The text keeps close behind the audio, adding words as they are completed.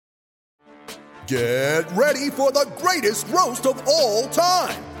Get ready for the greatest roast of all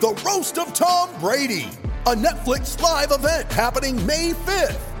time, the Roast of Tom Brady, a Netflix live event happening May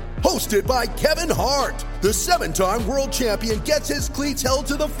 5th. Hosted by Kevin Hart, the 7-time world champion gets his cleats held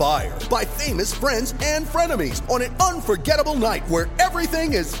to the fire by famous friends and frenemies on an unforgettable night where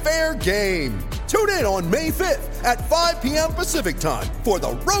everything is fair game. Tune in on May 5th at 5 p.m. Pacific time for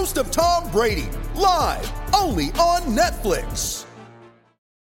the Roast of Tom Brady, live only on Netflix.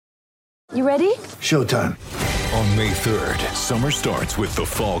 You ready? Showtime. On May 3rd, summer starts with The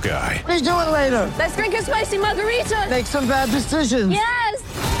Fall Guy. Let's do it later. Let's drink a spicy margarita. Make some bad decisions. Yes!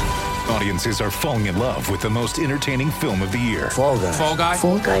 Audiences are falling in love with the most entertaining film of the year. Fall Guy. Fall Guy?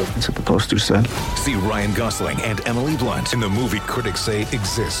 Fall guy. That's what the poster said. See Ryan Gosling and Emily Blunt in the movie critics say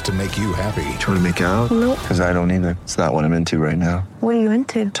exists to make you happy. Trying to make it out? Nope. Because I don't either. It's not what I'm into right now. What are you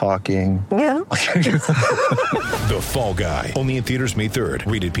into? Talking. Yeah. The Fall Guy. Only in theaters May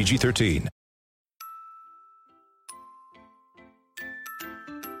 3rd. Rated PG-13.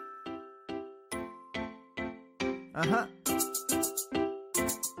 Uh-huh.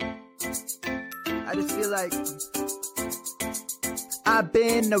 I just feel like I've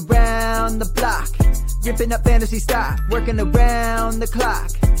been around the block, ripping up fantasy stock, working around the clock.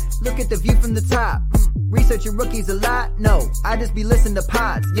 Look at the view from the top. Researching rookies a lot? No, I just be listening to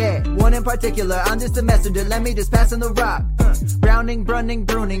pods. Yeah, one in particular, I'm just a messenger. Let me just pass on the rock. Browning, brunning,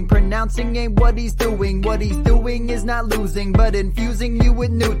 pruning, pronouncing ain't what he's doing. What he's doing is not losing, but infusing you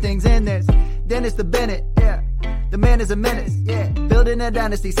with new things. And there's Dennis the Bennett, yeah. The man is a menace, yeah. Building a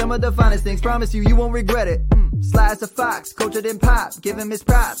dynasty, some of the finest things. Promise you, you won't regret it. Sly as a fox, cultured in pop. Give him his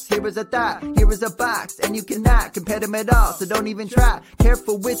props. Here is a thought, here is a box. And you cannot compare them at all, so don't even try.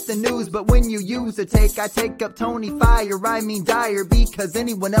 Careful with the news, but when you use a take, I take up Tony Fire. I mean Dyer, because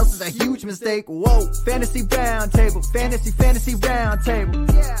anyone else is a huge mistake. Whoa, fantasy round table, fantasy round table.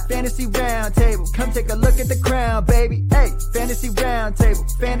 Yeah. Fantasy round table, come take a look at the crown, baby. Hey, fantasy round table,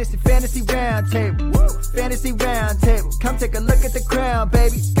 fantasy round table. Woo. Fantasy round table, come take a look at the crown,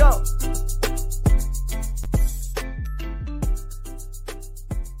 baby. Go.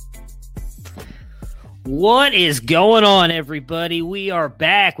 What is going on, everybody? We are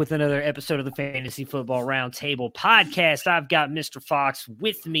back with another episode of the Fantasy Football Roundtable podcast. I've got Mr. Fox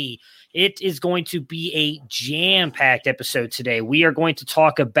with me. It is going to be a jam-packed episode today. We are going to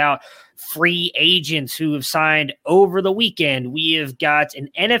talk about free agents who have signed over the weekend. We have got an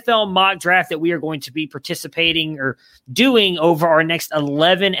NFL mock draft that we are going to be participating or doing over our next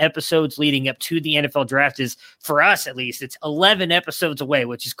 11 episodes leading up to the NFL draft. Is, for us at least, it's 11 episodes away,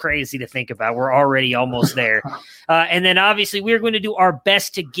 which is crazy to think about. We're already almost there. And then obviously we're going to do our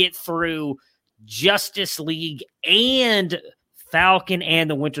best to get through Justice League and Falcon and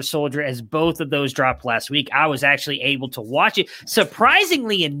the Winter Soldier, as both of those dropped last week. I was actually able to watch it.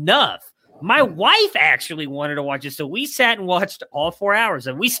 Surprisingly enough, my wife actually wanted to watch it, so we sat and watched all 4 hours,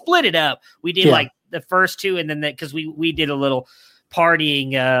 and we split it up. We did like the first two, and then because we did a little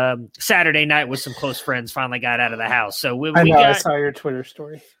partying Saturday night with some close friends. Finally got out of the house, so I saw your Twitter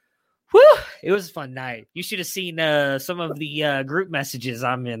story. Whew, it was a fun night. You should have seen some of the group messages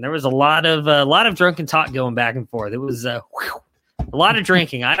I'm in. There was a lot of drunken talk going back and forth. It was a lot of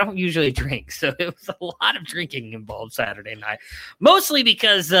drinking. I don't usually drink, so it was a lot of drinking involved Saturday night. Mostly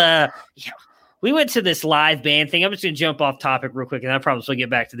because we went to this live band thing. I'm just going to jump off topic real quick, and I promise we'll get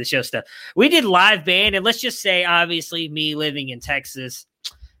back to the show stuff. We did live band, and let's just say, obviously, me living in Texas,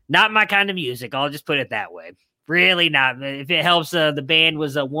 not my kind of music. I'll just put it that way. Really not. If it helps, the band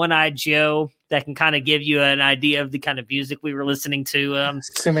was a One-Eyed Joe. That can kind of give you an idea of the kind of music we were listening to.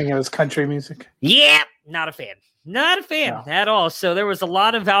 Assuming it was country music. Yeah, not a fan. Not a fan at all. So there was a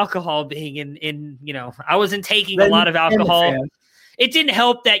lot of alcohol being in I wasn't taking a lot of alcohol. It didn't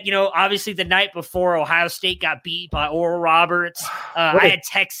help that, obviously the night before Ohio State got beat by Oral Roberts. I had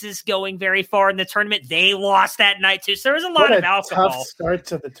Texas going very far in the tournament. They lost that night too. So there was a lot of alcohol. Tough start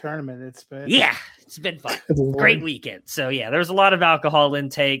to the tournament. It's been it's been fun. Great weekend. So there was a lot of alcohol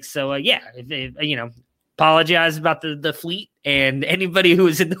intake. So apologize about the fleet and anybody who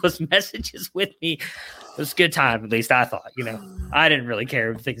was in those messages with me. It was a good time, at least I thought. I didn't really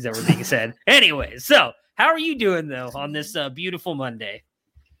care if things that were being said. Anyway, so how are you doing, though, on this beautiful Monday?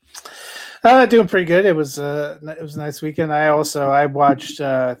 Doing pretty good. It was a nice weekend. I watched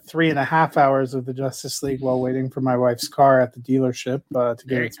 3.5 hours of the Justice League while waiting for my wife's car at the dealership to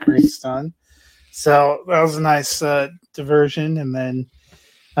get its brakes done. So that was a nice diversion. And then,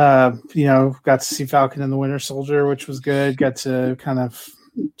 got to see Falcon and the Winter Soldier, which was good. Got to kind of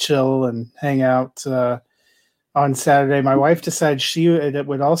chill and hang out on Saturday. My wife decided she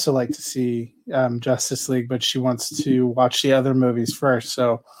would also like to see Justice League, but she wants to watch the other movies first.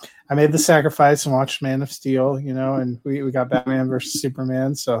 So I made the sacrifice and watched Man of Steel, and we got Batman versus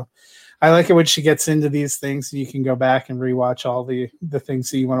Superman. So I like it when she gets into these things and you can go back and rewatch all the things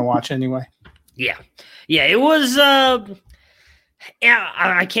that you want to watch anyway. Yeah. Yeah, it was I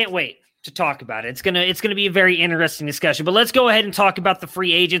can't wait to talk about it. It's gonna be a very interesting discussion. But let's go ahead and talk about the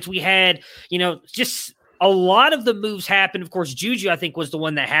free agents. We had, just a lot of the moves happened. Of course, Juju, I think, was the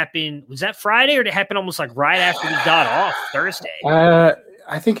one that happened. Was that Friday, or did it happen almost like right after we got off Thursday?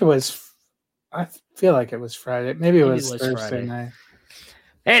 I think it was. I feel like it was Friday. Maybe it was Thursday Friday night.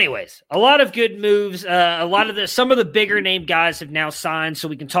 Anyways, a lot of good moves. Some of the bigger name guys have now signed, so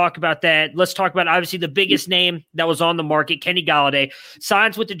we can talk about that. Let's talk about obviously the biggest name that was on the market, Kenny Golladay,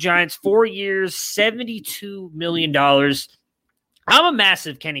 signs with the Giants, 4 years, $72 million. I'm a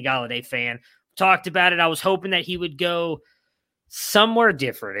massive Kenny Golladay fan. Talked about it. I was hoping that he would go somewhere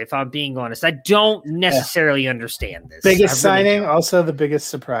different, if I'm being honest. I don't necessarily understand this. Biggest signing, also the biggest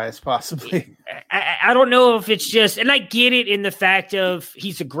surprise, possibly. I don't know if it's just, and I get it in the fact of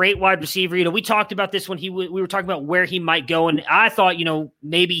he's a great wide receiver. We talked about this when we were talking about where he might go, and I thought,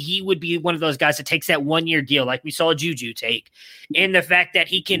 maybe he would be one of those guys that takes that 1 year deal like we saw Juju take, and the fact that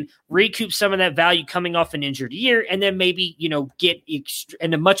he can recoup some of that value coming off an injured year, and then maybe, get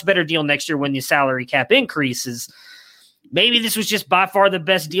and a much better deal next year when the salary cap increases. Maybe this was just by far the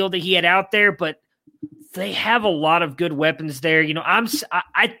best deal that he had out there, but they have a lot of good weapons there.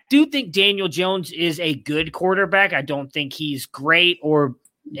 I do think Daniel Jones is a good quarterback. I don't think he's great or,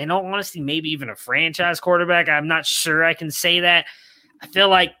 in all honesty, maybe even a franchise quarterback. I'm not sure I can say that. I feel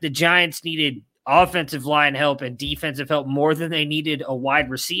like the Giants needed offensive line help and defensive help more than they needed a wide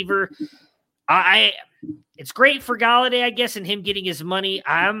receiver. It's great for Golladay, I guess, and him getting his money.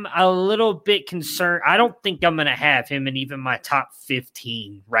 I'm a little bit concerned. I don't think I'm going to have him in even my top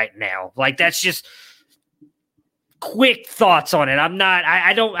 15 right now. Like, that's just quick thoughts on it.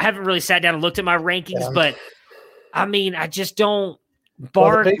 I haven't really sat down and looked at my rankings, but I mean, I just don't.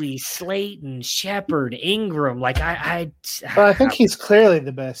 Barkley, Slayton, Shepard, Ingram. Like, I think he's clearly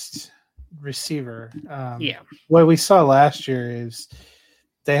the best receiver. Yeah. What we saw last year is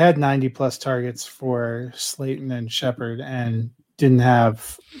they had 90-plus targets for Slayton and Shepard and didn't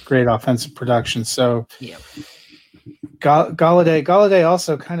have great offensive production. So, yeah, Golladay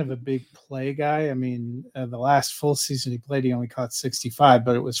also kind of a big play guy. I mean, the last full season he played, he only caught 65,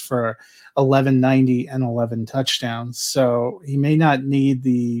 but it was for 1190 and 11 touchdowns. So he may not need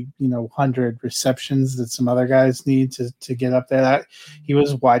the 100 receptions that some other guys need to get up there. He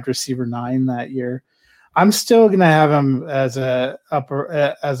was wide receiver 9 that year. I'm still going to have him as a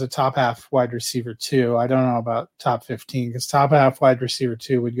top half wide receiver 2. I don't know about top 15 because top half wide receiver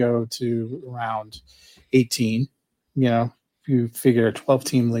 2 would go to around 18. If you figure a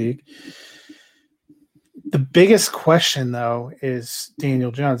 12-team league. The biggest question, though, is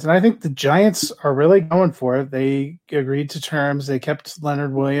Daniel Jones. And I think the Giants are really going for it. They agreed to terms. They kept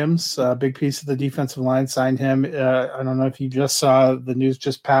Leonard Williams, a big piece of the defensive line, signed him. I don't know if you just saw the news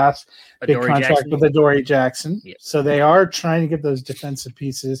just passed. Big contract with Adoree Jackson. Yep. So they are trying to get those defensive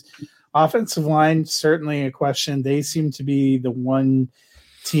pieces. Offensive line, certainly a question. They seem to be the one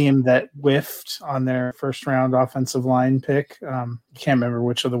team that whiffed on their first round offensive line pick. Can't remember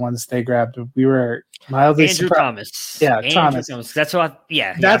which of the ones they grabbed. We were mildly Andrew surprised. Thomas. Yeah, Andrew Thomas. That's what.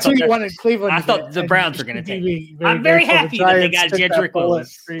 That's what you wanted Cleveland. I thought the Browns were going to take. I'm very happy that they got Jedrick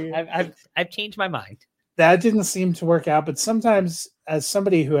Wills. I've changed my mind. That didn't seem to work out, but sometimes, as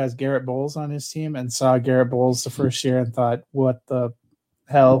somebody who has Garrett Bowles on his team and saw Garrett Bowles the first year and thought, "What the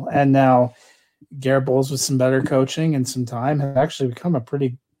hell?" and now Garrett Bowles with some better coaching and some time has actually become a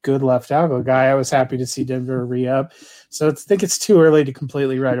pretty good left tackle guy. I was happy to see Denver re-up. So I think it's too early to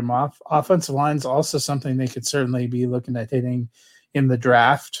completely write him off. Offensive line is also something they could certainly be looking at hitting in the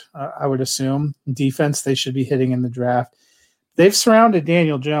draft, I would assume. Defense, they should be hitting in the draft. They've surrounded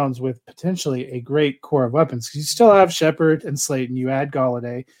Daniel Jones with potentially a great core of weapons. You still have Shepard and Slayton. You add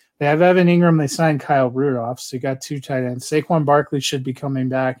Golladay. They have Evan Ingram. They signed Kyle Rudolph. So you got 2 tight ends. Saquon Barkley should be coming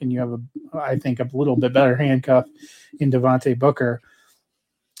back, and you have, I think, a little bit better handcuff in Devontae Booker.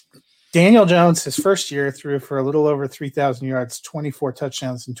 Daniel Jones, his first year, threw for a little over 3,000 yards, 24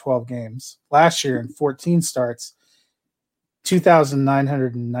 touchdowns in 12 games. Last year, in 14 starts,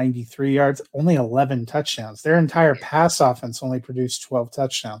 2,993 yards, only 11 touchdowns. Their entire pass offense only produced 12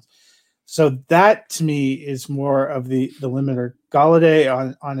 touchdowns. So that, to me, is more of the limiter.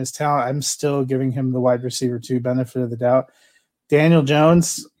 Golladay, on his talent, I'm still giving him the wide receiver 2 benefit of the doubt. Daniel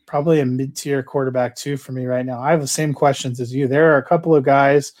Jones, probably a mid-tier quarterback 2 for me right now. I have the same questions as you. There are a couple of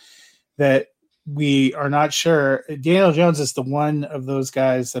guys that we are not sure. Daniel Jones is the one of those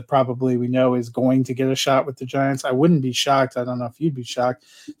guys that probably we know is going to get a shot with the Giants. I wouldn't be shocked. I don't know if you'd be shocked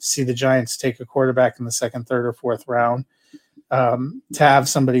to see the Giants take a quarterback in the second, third, or fourth round. To have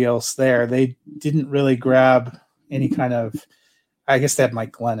somebody else there. They didn't really grab any kind of, I guess they had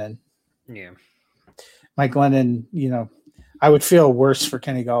Mike Glennon. Yeah. Mike Glennon, I would feel worse for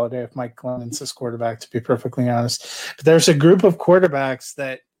Kenny Golladay if Mike Glennon's his quarterback, to be perfectly honest. But there's a group of quarterbacks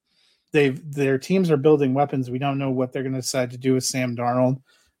that their teams are building weapons. We don't know what they're going to decide to do with Sam Darnold.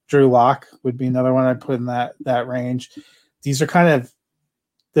 Drew Lock would be another one I'd put in that range. These are kind of,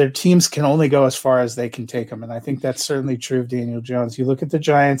 their teams can only go as far as they can take them. And I think that's certainly true of Daniel Jones. You look at the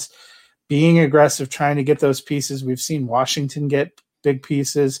Giants being aggressive, trying to get those pieces. We've seen Washington get big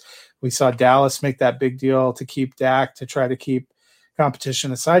pieces. We saw Dallas make that big deal to keep Dak, to try to keep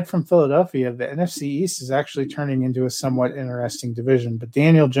competition. Aside from Philadelphia, the NFC East is actually turning into a somewhat interesting division. But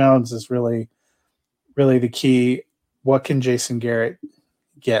Daniel Jones is really, really the key. What can Jason Garrett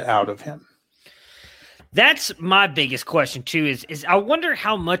get out of him? That's my biggest question too, is I wonder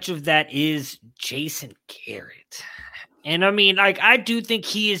how much of that is Jason Garrett. And I mean, I do think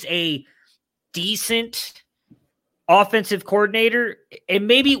he is a decent offensive coordinator. And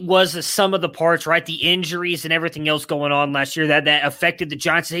maybe it was the sum of the parts, right? The injuries and everything else going on last year that affected the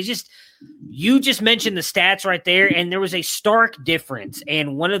Giants. You just mentioned the stats right there, and there was a stark difference.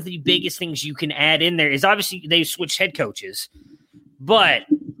 And one of the biggest things you can add in there is obviously they switched head coaches, but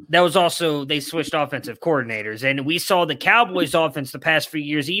that was also they switched offensive coordinators. And we saw the Cowboys offense the past few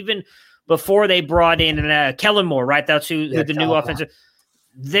years, even before they brought in Kellen Moore, right? That's who the new offensive.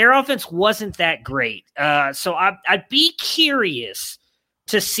 Their offense wasn't that great. So I'd be curious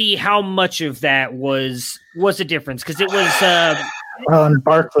to see how much of that was a difference, because it was and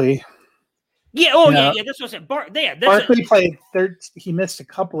Barkley. Yeah. Oh, yeah. That's what I said. Barkley played third. He missed a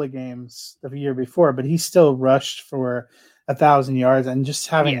couple of games the year before, but he still rushed for 1,000 yards, and just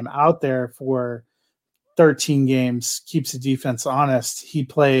having him out there for 13 games keeps the defense honest. He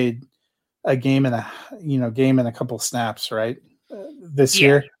played a game and a couple of snaps, right? This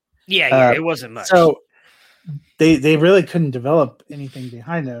year. Yeah, it wasn't much. So they really couldn't develop anything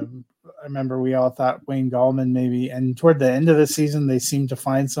behind him. I remember we all thought Wayne Gallman maybe, and toward the end of the season, they seemed to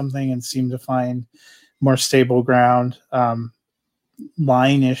find something and seemed to find more stable ground.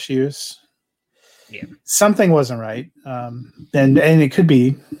 Line issues. Yeah, something wasn't right, and it could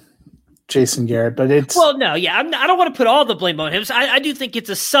be Jason Garrett, but it's I don't want to put all the blame on him. So I do think it's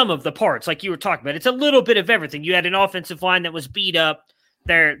a sum of the parts, like you were talking about. It's a little bit of everything. You had an offensive line that was beat up.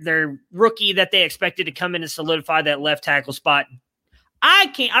 Their rookie that they expected to come in and solidify that left tackle spot.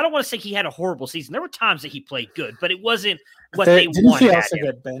 I don't want to say he had a horrible season. There were times that he played good, but it wasn't what they wanted. Didn't he also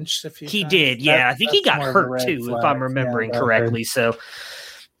get benched? He did, yeah. I think he got hurt too, if I'm remembering correctly. So.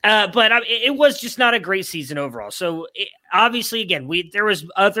 But it was just not a great season overall. So obviously, again, there was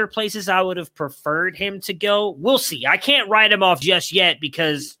other places I would have preferred him to go. We'll see. I can't write him off just yet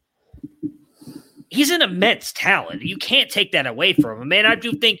because he's an immense talent. You can't take that away from him. And I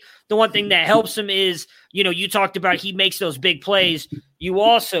do think the one thing that helps him is, you talked about he makes those big plays. You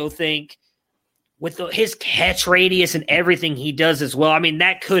also think with his catch radius and everything he does as well, I mean,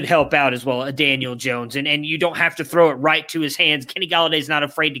 that could help out as well, Daniel Jones. And you don't have to throw it right to his hands. Kenny Galladay's not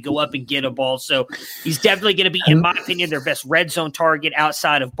afraid to go up and get a ball. So he's definitely going to be, in my opinion, their best red zone target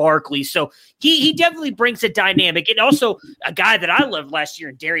outside of Barkley. So he definitely brings a dynamic. And also a guy that I loved last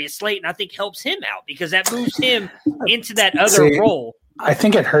year, Darius Slayton, I think helps him out because that moves him into that other role. I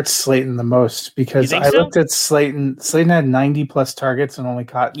think it hurts Slayton the most because I looked at Slayton. Slayton had 90 plus targets and only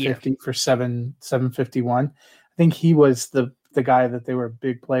caught 50 for 751. I think he was the guy that they were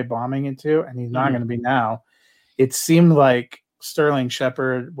big play bombing into, and he's not going to be now. It seemed like Sterling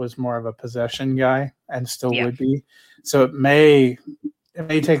Shepard was more of a possession guy and still would be. So it may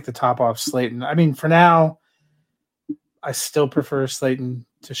take the top off Slayton. I mean, for now, I still prefer Slayton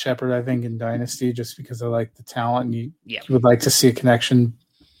to Shepard, I think, in Dynasty, just because I like the talent and you would like to see a connection.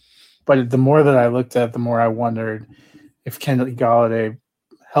 But the more that I looked at, the more I wondered if Kenny Golladay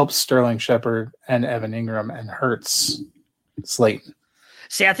helps Sterling Shepard and Evan Ingram and hurts Slayton.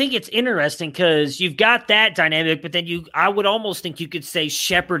 See, I think it's interesting because you've got that dynamic, but then I would almost think you could say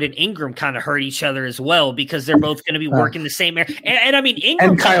Shepard and Ingram kind of hurt each other as well because they're both going to be working the same area. And I mean, Ingram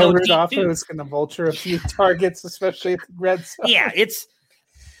and Kyle Rudolph is going to vulture a few targets, especially at the red zone. Yeah, it's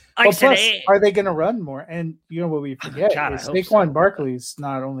like plus, are they going to run more? And what we forget is Saquon Barkley's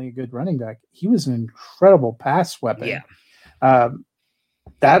not only a good running back, he was an incredible pass weapon. Yeah,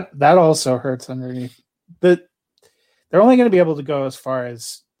 that also hurts underneath. They're only going to be able to go as far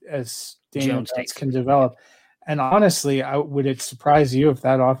as Daniel Jones can develop. And honestly, would it surprise you if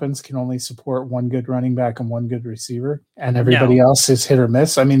that offense can only support one good running back and one good receiver, and everybody else is hit or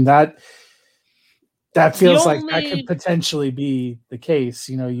miss? I mean, that feels like that could potentially be the case.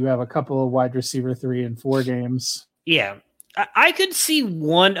 You know, you have a couple of wide receiver 3 and 4 games. Yeah. I could see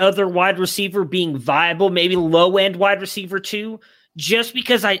one other wide receiver being viable, maybe low-end wide receiver 2, just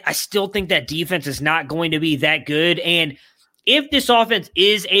because I still think that defense is not going to be that good. And if this offense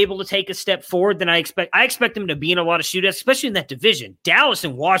is able to take a step forward, then I expect them to be in a lot of shootouts, especially in that division. Dallas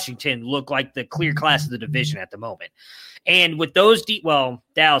and Washington look like the clear class of the division at the moment. And with those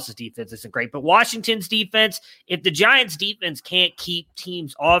Dallas's defense isn't great, but Washington's defense, if the Giants' defense can't keep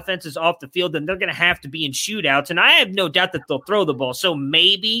teams' offenses off the field, then they're going to have to be in shootouts. And I have no doubt that they'll throw the ball. So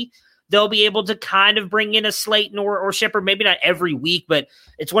maybe they'll be able to kind of bring in a Slayton or Shepard, maybe not every week, but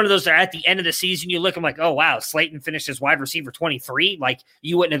it's one of those that at the end of the season, you look and like, oh, wow, Slayton finished as wide receiver 23. Like,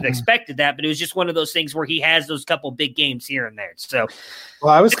 you wouldn't have expected that, but it was just one of those things where he has those couple big games here and there. So,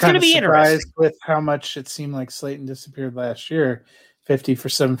 well, I was kind of surprised with how much it seemed like Slayton disappeared last year. 50 for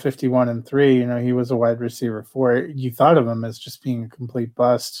 751 and 3. You know, he was a wide receiver 4. You thought of him as just being a complete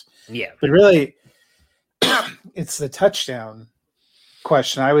bust. Yeah. But really, it's the touchdown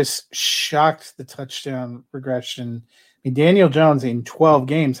question. I was shocked the touchdown regression. I mean, Daniel Jones in 12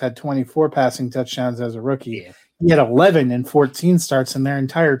 games had 24 passing touchdowns as a rookie. Yeah. He had 11 in 14 starts, and their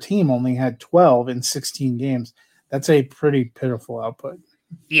entire team only had 12 in 16 games. That's a pretty pitiful output.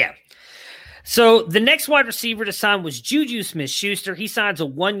 Yeah. So the next wide receiver to sign was Juju Smith-Schuster. He signs a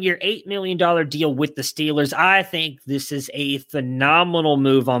 1-year, $8 million deal with the Steelers. I think this is a phenomenal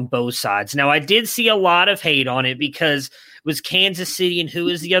move on both sides. Now, I did see a lot of hate on it because it was Kansas City, and who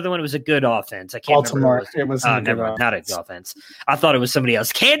is the other one? It was a good offense. I can't remember. It was not a good offense. I thought it was somebody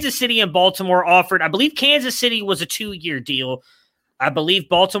else. Kansas City and Baltimore offered, I believe Kansas City was a 2-year deal. I believe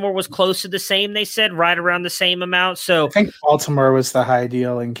Baltimore was close to the same, they said, right around the same amount. So I think Baltimore was the high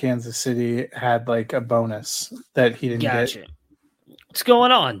deal, and Kansas City had like a bonus that he didn't get. What's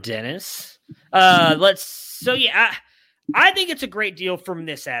going on, Dennis? I think it's a great deal from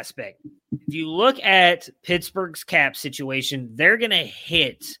this aspect. If you look at Pittsburgh's cap situation, they're going to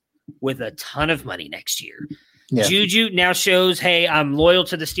hit with a ton of money next year. Yeah. Juju now shows, hey, I'm loyal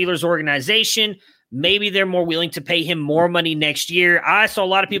to the Steelers organization. Maybe they're more willing to pay him more money next year. I saw a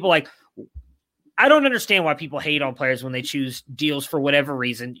lot of people like, I don't understand why people hate on players when they choose deals for whatever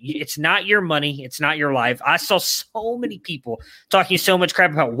reason. It's not your money. It's not your life. I saw so many people talking so much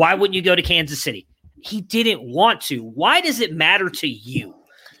crap about why wouldn't you go to Kansas City? He didn't want to. Why does it matter to you?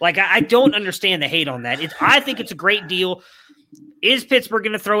 Like, I don't understand the hate on that. I think it's a great deal. Is Pittsburgh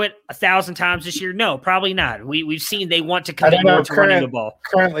going to throw it 1,000 times this year? No, probably not. We've seen they want to commit more to running the ball.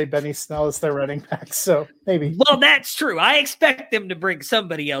 Currently, Benny Snell is their running back, so maybe. Well, that's true. I expect them to bring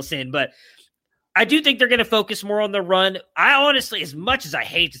somebody else in, but I do think they're going to focus more on the run. I honestly, as much as I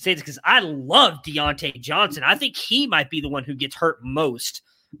hate to say this, because I love Deontay Johnson, I think he might be the one who gets hurt most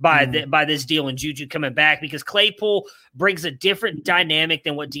by this deal and Juju coming back, because Claypool brings a different dynamic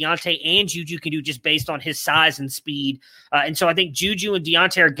than what Deontay and Juju can do just based on his size and speed. And so I think Juju and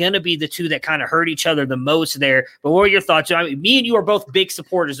Deontay are going to be the two that kind of hurt each other the most there. But what were your thoughts? I mean, me and you are both big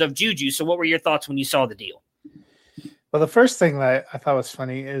supporters of Juju. So what were your thoughts when you saw the deal? Well, the first thing that I thought was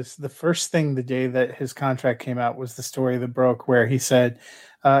funny is the first thing the day that his contract came out was the story that broke where he said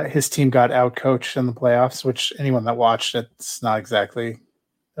his team got outcoached in the playoffs, which anyone that watched it's not exactly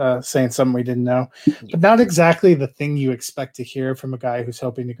saying something we didn't know, but not exactly the thing you expect to hear from a guy who's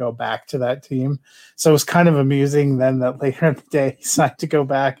hoping to go back to that team. So it was kind of amusing then that later in the day he signed to go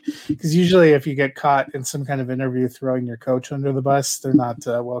back, because usually if you get caught in some kind of interview throwing your coach under the bus, they're not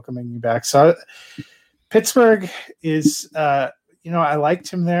welcoming you back. So Pittsburgh is, I liked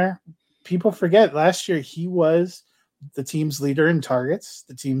him there. People forget last year he was the team's leader in targets,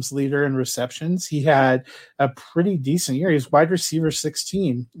 the team's leader in receptions. He had a pretty decent year. He was wide receiver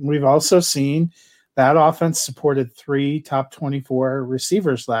 16. We've also seen that offense supported 3 top 24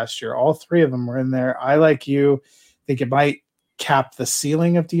 receivers last year. All 3 of them were in there. I, like you, think it might cap the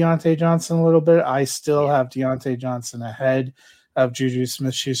ceiling of Deontay Johnson a little bit. I still have Deontay Johnson ahead of Juju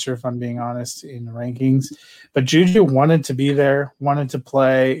Smith-Schuster, if I'm being honest, in the rankings. But Juju wanted to be there, wanted to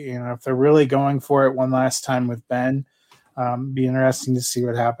play. If they're really going for it one last time with Ben, be interesting to see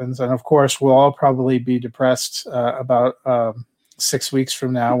what happens. And, of course, we'll all probably be depressed about 6 weeks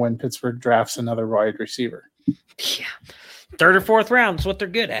from now when Pittsburgh drafts another wide receiver. Yeah. 3rd or 4th round is what they're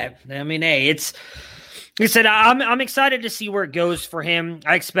good at. I mean, hey, it's – like I said, I'm excited to see where it goes for him.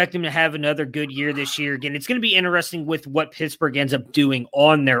 I expect him to have another good year this year. Again, it's going to be interesting with what Pittsburgh ends up doing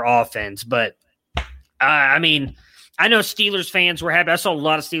on their offense. But, I know Steelers fans were happy. I saw a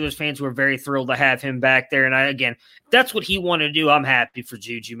lot of Steelers fans who were very thrilled to have him back there. And again, that's what he wanted to do. I'm happy for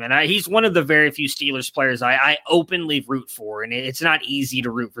Juju, man. He's one of the very few Steelers players I openly root for. And it's not easy to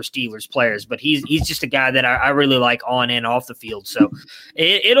root for Steelers players, but he's just a guy that I really like on and off the field. So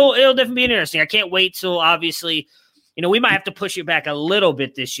it'll definitely be interesting. I can't wait till, obviously, we might have to push it back a little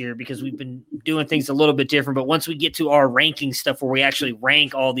bit this year because we've been doing things a little bit different. But once we get to our ranking stuff where we actually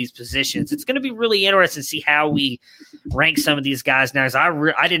rank all these positions, it's going to be really interesting to see how we rank some of these guys now.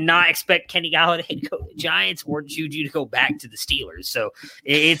 I did not expect Kenny Golladay to go to the Giants or Juju to go back to the Steelers. So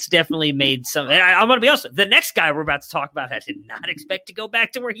it's definitely made some. And I'm going to be honest, the next guy we're about to talk about, I did not expect to go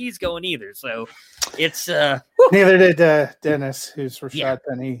back to where he's going either. So it's neither did Dennis, whose Rashad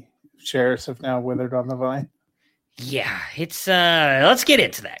Penny shares have now withered on the vine. Yeah, it's let's get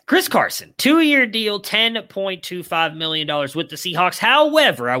into that. Chris Carson, 2-year deal, $10.25 million with the Seahawks.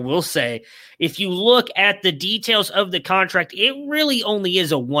 However, I will say, if you look at the details of the contract, it really only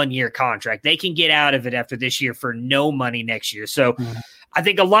is a 1-year contract. They can get out of it after this year for no money next year. So I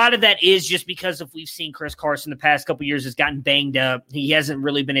think a lot of that is just because if we've seen Chris Carson the past couple of years has gotten banged up. He hasn't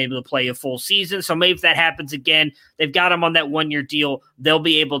really been able to play a full season. So maybe if that happens again, they've got him on that 1-year deal. They'll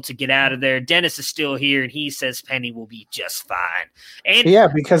be able to get out of there. Dennis is still here, and he says Penny will be just fine. And yeah,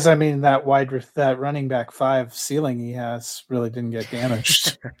 because that running back 5 ceiling he has really didn't get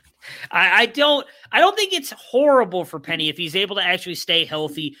damaged. I don't think it's horrible for Penny if he's able to actually stay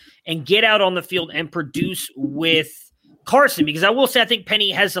healthy and get out on the field and produce with Carson, because I will say I think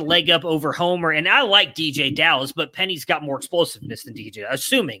Penny has a leg up over Homer, and I like DJ Dallas, but Penny's got more explosiveness than DJ,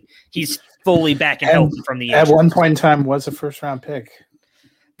 assuming he's fully back and healthy from the injury. At one point in time was a first-round pick.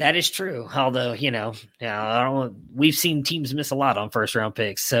 That is true, although, we've seen teams miss a lot on first-round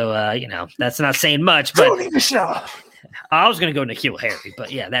picks, so, that's not saying much. But I was going to go N'Keal Harry,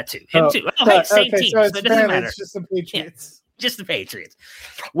 but yeah, that too. Him too. Same team, so it doesn't matter. It's just the Patriots. Yeah, just the Patriots.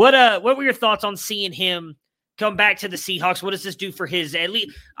 What were your thoughts on seeing him come back to the Seahawks? What does this do for his, at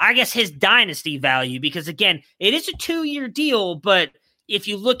least, I guess, his dynasty value? Because, again, it is a 2-year deal, but if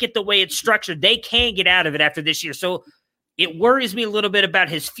you look at the way it's structured, they can get out of it after this year. So it worries me a little bit about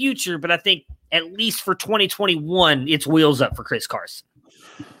his future, but I think at least for 2021, it's wheels up for Chris Carson.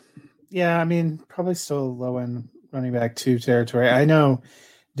 Yeah, I mean, probably still low-end running back 2 territory. I know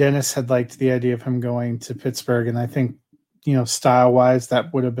Dennis had liked the idea of him going to Pittsburgh, and I think, style-wise,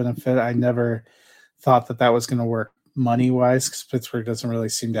 that would have been a fit. I never thought that was going to work money-wise because Pittsburgh doesn't really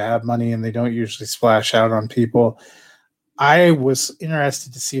seem to have money, and they don't usually splash out on people. I was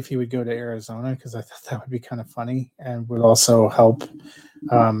interested to see if he would go to Arizona because I thought that would be kind of funny and would also help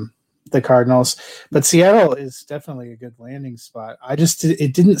the Cardinals. But Seattle is definitely a good landing spot.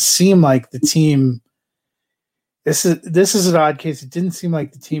 It didn't seem like the team. This is an odd case. It didn't seem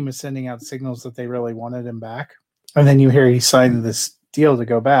like the team was sending out signals that they really wanted him back. And then you hear he signed this deal to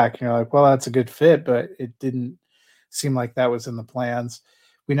go back. And you're like, well, that's a good fit, but it didn't seem like that was in the plans.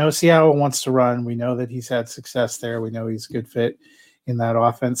 We know Seattle wants to run. We know that he's had success there. We know he's a good fit in that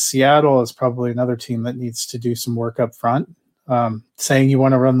offense. Seattle is probably another team that needs to do some work up front. Saying you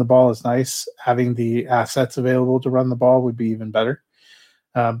want to run the ball is nice. Having the assets available to run the ball would be even better.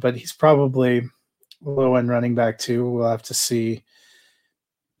 But he's probably low-end running back too. We'll have to see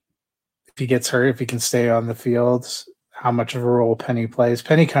if he gets hurt, if he can stay on the field, how much of a role Penny plays.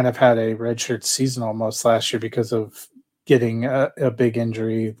 Penny kind of had a redshirt season almost last year because of getting a big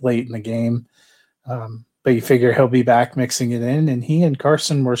injury late in the game. But you figure he'll be back mixing it in. And he and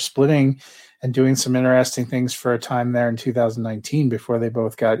Carson were splitting and doing some interesting things for a time there in 2019 before they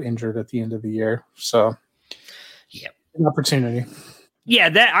both got injured at the end of the year. So, yeah, an opportunity. Yeah,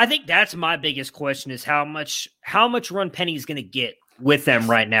 I think that's my biggest question is how much run Penny's going to get with them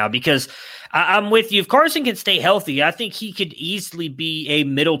right now, because I'm with you. If Carson can stay healthy, I think he could easily be a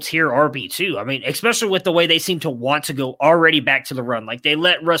middle tier RB2. I mean, especially with the way they seem to want to go already back to the run. Like they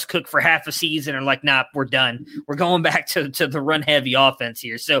let Russ cook for half a season and like, nah, we're done. We're going back to the run heavy offense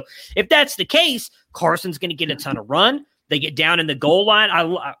here. So if that's the case, Carson's going to get a ton of run. They get down in the goal line.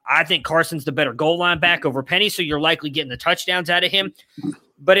 I think Carson's the better goal line back over Penny, so you're likely getting the touchdowns out of him.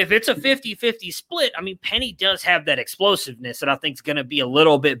 But if it's a 50-50 split, I mean, Penny does have that explosiveness that I think is going to be a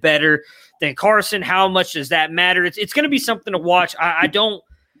little bit better than Carson. How much does that matter? It's going to be something to watch.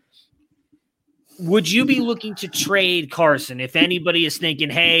 Would you be looking to trade Carson if anybody is thinking,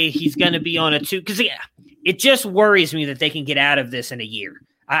 hey, he's going to be on a 2? Because it just worries me that they can get out of this in a year.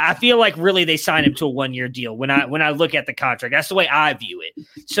 I feel like really they signed him to a 1-year deal when I look at the contract. That's the way I view it.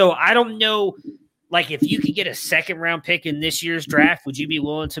 So I don't know. Like, if you could get a second-round pick in this year's draft, would you be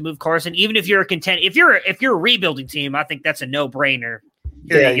willing to move Carson? Even if you're if you're a rebuilding team, I think that's a no-brainer.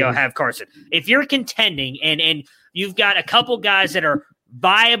 Here you go, have Carson. If you're contending and you've got a couple guys that are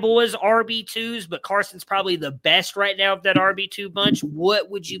viable as RB2s, but Carson's probably the best right now of that RB2 bunch. What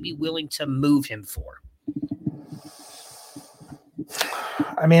would you be willing to move him for?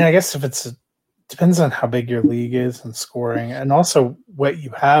 I mean, I guess depends on how big your league is and scoring, and also what you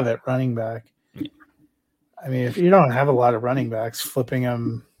have at running back. I mean, if you don't have a lot of running backs, flipping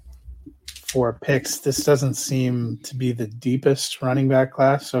them for picks, this doesn't seem to be the deepest running back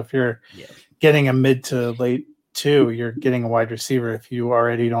class. So if you're getting a mid to late 2, you're getting a wide receiver. If you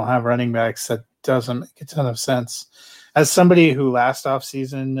already don't have running backs, that doesn't make a ton of sense. As somebody who last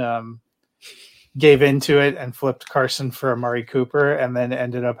offseason gave into it and flipped Carson for Amari Cooper and then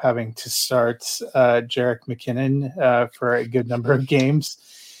ended up having to start Jerick McKinnon for a good number of games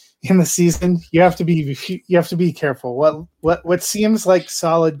in the season, you have to be careful. What seems like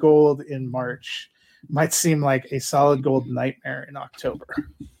solid gold in March might seem like a solid gold nightmare in October.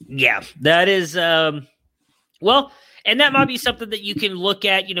 Yeah, that is well, and that might be something that you can look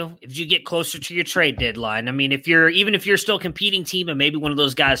at, if you get closer to your trade deadline. I mean, if you're still a competing team and maybe one of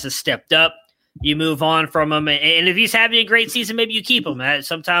those guys has stepped up, you move on from him. And if he's having a great season, maybe you keep him.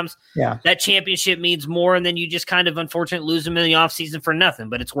 Sometimes that championship means more, and then you just kind of unfortunately lose him in the offseason for nothing,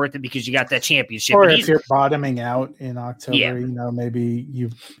 but it's worth it because you got that championship. Or if you're bottoming out in October, maybe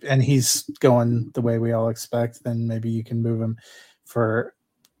he's going the way we all expect, then maybe you can move him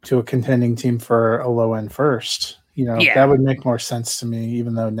to a contending team for a low end first. That would make more sense to me,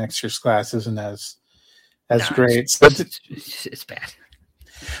 even though next year's class isn't as great. It's bad.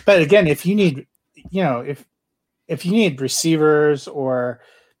 But again, if you need, if you need receivers or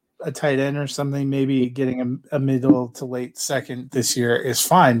a tight end or something, maybe getting a middle to late second this year is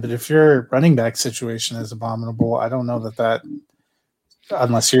fine. But if your running back situation is abominable, I don't know that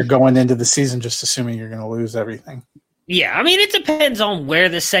unless you're going into the season just assuming you're going to lose everything. Yeah, I mean, it depends on where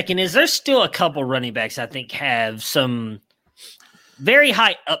the second is. There's still a couple running backs I think have some very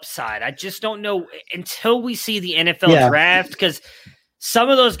high upside. I just don't know until we see the NFL draft, because some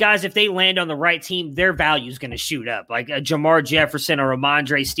of those guys, if they land on the right team, their value is going to shoot up. Like a Jamar Jefferson or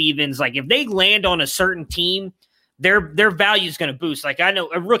Ramondre Stevens. Like if they land on a certain team, their value is going to boost. Like I know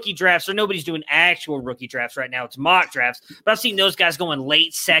a rookie draft, so nobody's doing actual rookie drafts right now. It's mock drafts. But I've seen those guys going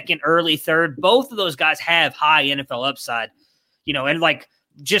late second, early third. Both of those guys have high NFL upside. And like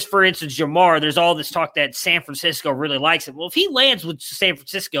just for instance, Jamar, there's all this talk that San Francisco really likes him. Well, if he lands with San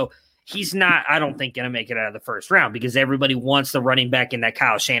Francisco, he's not, I don't think, going to make it out of the first round because everybody wants the running back in that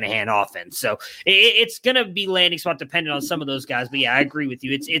Kyle Shanahan offense. So it's going to be landing spot dependent on some of those guys. But yeah, I agree with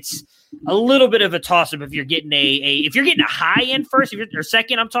you. It's a little bit of a toss up if you're getting if you're getting a high end first, or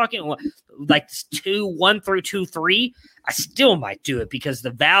second. I'm talking like 1 through 2, 3. I still might do it because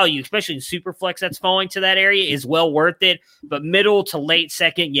the value, especially in Superflex, that's falling to that area is well worth it. But middle to late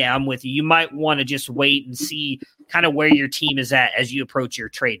second, yeah, I'm with you. You might want to just wait and see kind of where your team is at as you approach your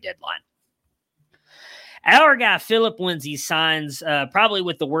trade deadline. Our guy, Philip Lindsay, signs probably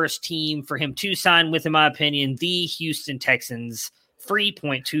with the worst team for him to sign with, in my opinion, the Houston Texans,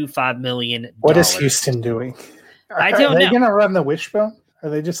 $3.25 million. What is Houston doing? I don't know. Are they going to run the wishbone? Are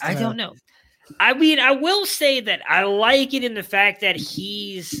they just I don't know. I mean, I will say that I like it in the fact that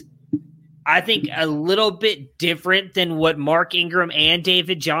he's, I think, a little bit different than what Mark Ingram and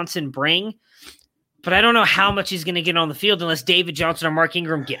David Johnson bring. But I don't know how much he's going to get on the field unless David Johnson or Mark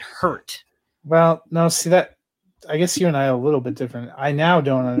Ingram get hurt. Well, no, see that. I guess you and I are a little bit different. I now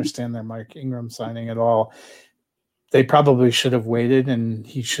don't understand their Mark Ingram signing at all. They probably should have waited, and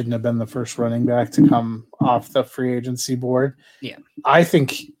he shouldn't have been the first running back to come off the free agency board. Yeah, I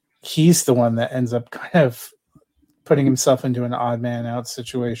think he's the one that ends up kind of putting himself into an odd man out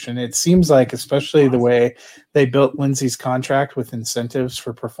situation. It seems like, especially the way they built Lindsey's contract with incentives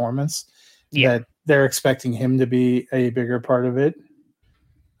for performance, that they're expecting him to be a bigger part of it.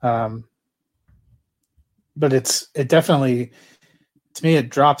 But it definitely, to me, it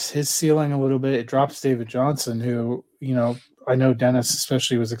drops his ceiling a little bit. It drops David Johnson, who, I know Dennis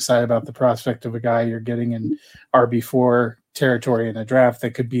especially was excited about the prospect of a guy you're getting in RB4 territory in a draft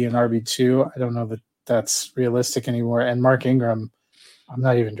that could be an RB2. I don't know that that's realistic anymore. And Mark Ingram, I'm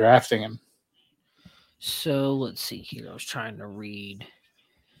not even drafting him. So let's see here. I was trying to read.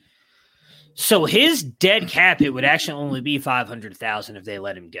 So his dead cap hit would actually only be $500,000 if they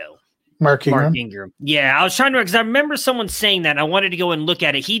let him go. Mark Ingram. Yeah, I was trying to, because I remember someone saying that. And I wanted to go and look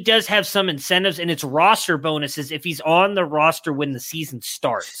at it. He does have some incentives, and it's roster bonuses if he's on the roster when the season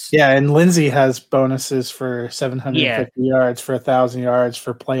starts. Yeah, and Lindsey has bonuses for 750 yards, for 1,000 yards,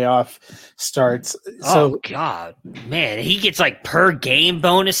 for playoff starts. So, God, man, he gets like per game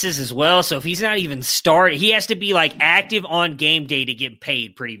bonuses as well. So if he's not even starting, he has to be like active on game day to get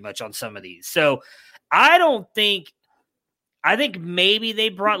paid pretty much on some of these. So I think maybe they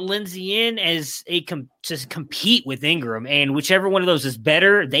brought Lindsey in as to compete with Ingram, and whichever one of those is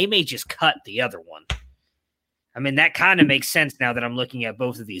better, they may just cut the other one. I mean, that kind of makes sense now that I'm looking at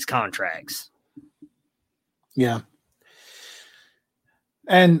both of these contracts. Yeah.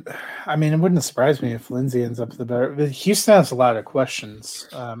 And, I mean, it wouldn't surprise me if Lindsey ends up the better. Houston has a lot of questions.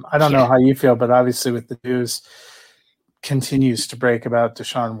 I don't know how you feel, but obviously with the news continues to break about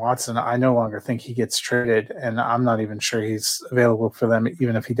Deshaun Watson, I no longer think he gets traded, and I'm not even sure he's available for them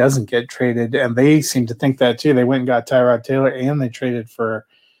even if he doesn't get traded. And they seem to think that too. They went and got Tyrod Taylor, and they traded for,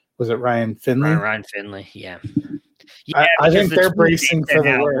 was it Ryan Finley? Ryan Finley, yeah. I think they're bracing for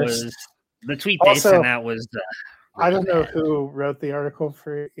the worst. The tweet they sent out was I don't know who wrote the article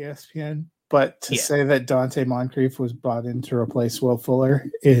for ESPN, but to say that Dante Moncrief was brought in to replace Will Fuller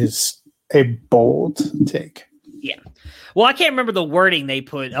is a bold take. Yeah. Well, I can't remember the wording they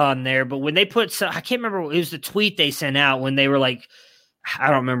put on there, but when they put, I can't remember, it was the tweet they sent out when they were like, I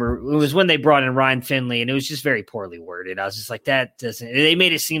don't remember. It was when they brought in Ryan Finley, and it was just very poorly worded. I was just like, that doesn't, they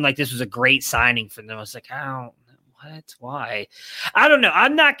made it seem like this was a great signing for them. I was like, why? I don't know.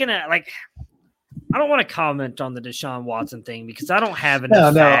 I'm not going to, I don't want to comment on the Deshaun Watson thing because I don't have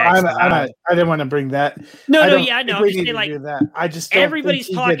enough facts. I didn't want to bring that. I know. We need to do that. I just don't everybody's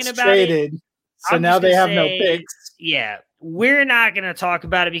think he talking gets about traded. So now they have no picks. Yeah, we're not going to talk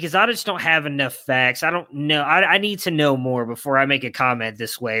about it because I just don't have enough facts. I don't know. I need to know more before I make a comment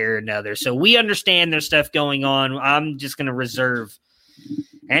this way or another. So we understand there's stuff going on. I'm just going to reserve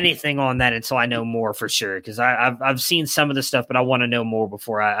anything on that until I know more for sure because I've seen some of the stuff, but I want to know more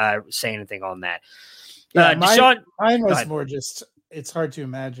before I say anything on that. Yeah, Deshaun, mine was more just it's hard to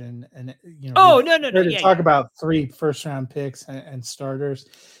imagine, and no. Talk about 3 first-round picks and starters.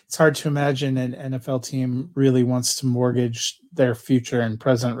 It's hard to imagine an NFL team really wants to mortgage their future and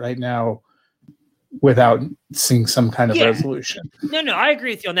present right now without seeing some kind of resolution. No, I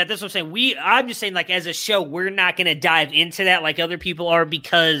agree with you on that. That's what I'm saying. I'm just saying, as a show, we're not going to dive into that like other people are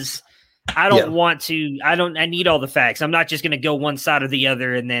because I don't want to. I need all the facts. I'm not just going to go one side or the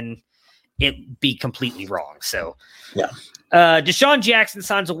other and then it be completely wrong. So, Deshaun Jackson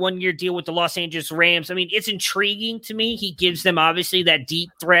signs a 1-year deal with the Los Angeles Rams. I mean, it's intriguing to me. He gives them obviously that deep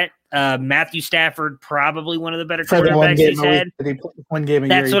thret. Matthew Stafford, probably one of the better quarterbacks he's had. One game a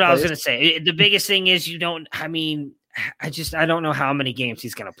That's year what I was going to say. The biggest thing is I don't know how many games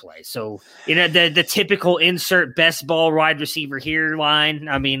he's going to play. So, the typical insert best ball wide receiver here line,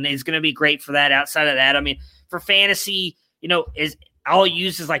 I mean, is going to be great for that. Outside of that, I mean, for fantasy, I'll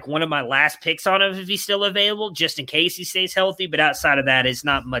use as one of my last picks on him if he's still available, just in case he stays healthy. But outside of that, it's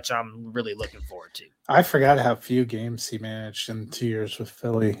not much I'm really looking forward to. I forgot how few games he managed in 2 years with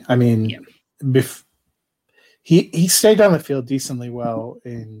Philly. I mean, he stayed on the field decently well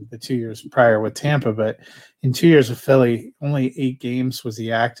in the 2 years prior with Tampa, but in 2 years with Philly, only 8 games was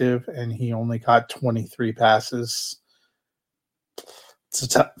he active, and he only caught 23 passes. It's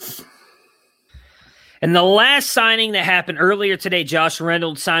tough. And the last signing that happened earlier today, Josh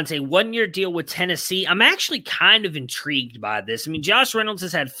Reynolds signs a 1-year deal with Tennessee. I'm actually kind of intrigued by this. I mean, Josh Reynolds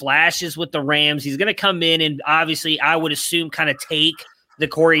has had flashes with the Rams. He's going to come in and obviously, I would assume, kind of take the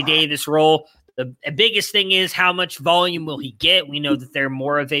Corey Davis role. The biggest thing is how much volume will he get? We know that they're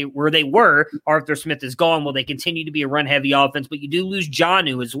more of where they were. Arthur Smith is gone. Will they continue to be a run-heavy offense? But you do lose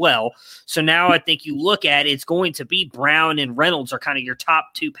Jonnu as well. So now I think you look at it's going to be Brown and Reynolds are kind of your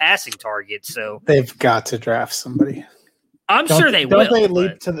top 2 passing targets. So they've got to draft somebody. I'm sure they will. Don't they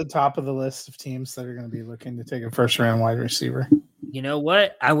leap to the top of the list of teams that are going to be looking to take a first-round wide receiver? You know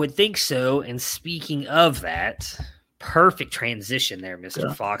what? I would think so. And speaking of that, perfect transition there,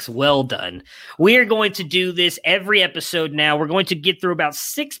 Mr. Fox. Well done. We are going to do this every episode now. We're going to get through about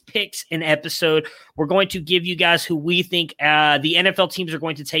 6 picks an episode. We're going to give you guys who we think the NFL teams are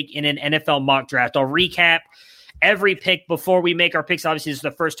going to take in an NFL mock draft. I'll recap every pick before we make our picks. Obviously, this is the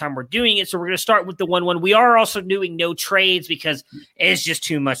first time we're doing it, so we're going to start with the 1-1. We are also doing no trades because it's just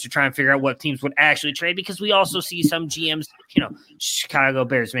too much to try and figure out what teams would actually trade because we also see some GMs, Chicago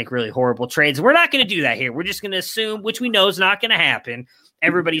Bears make really horrible trades. We're not going to do that here. We're just going to assume, which we know is not going to happen.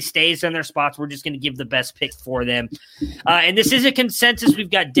 Everybody stays in their spots. We're just going to give the best picks for them. And this is a consensus. We've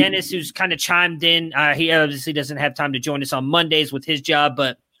got Dennis who's kind of chimed in. He obviously doesn't have time to join us on Mondays with his job,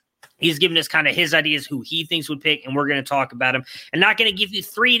 but he's giving us kind of his ideas, who he thinks would pick, and we're going to talk about him. And not going to give you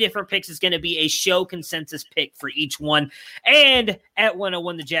 3 different picks. It's going to be a show consensus pick for each one. And at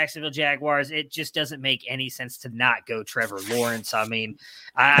 101, the Jacksonville Jaguars, it just doesn't make any sense to not go Trevor Lawrence. I mean,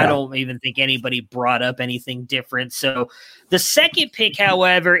 I don't even think anybody brought up anything different. So the second pick,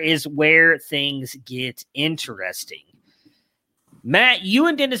 however, is where things get interesting. Matt, you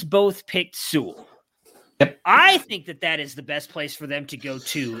and Dennis both picked Sewell. I think that is the best place for them to go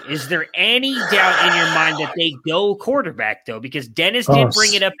to. Is there any doubt in your mind that they go quarterback, though? Because Dennis did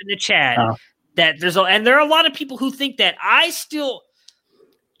bring it up in the chat that and there are a lot of people who think that.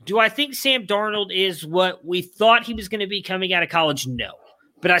 Do I think Sam Darnold is what we thought he was going to be coming out of college? No.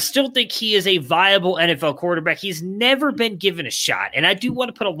 But I still think he is a viable NFL quarterback. He's never been given a shot. And I do want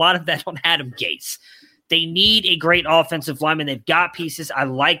to put a lot of that on Adam Gase. They need a great offensive lineman. They've got pieces. I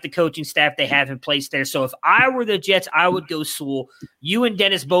like the coaching staff they have in place there. So if I were the Jets, I would go Sewell. You and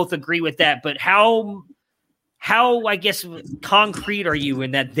Dennis both agree with that. But how I guess, concrete are you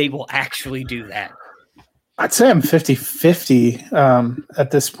in that they will actually do that? I'd say I'm 50-50 at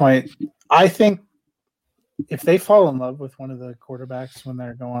this point. I think if they fall in love with one of the quarterbacks when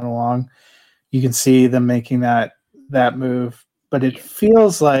they're going along, you can see them making that move. But it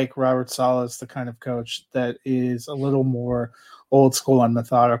feels like Robert Saleh is the kind of coach that is a little more old school and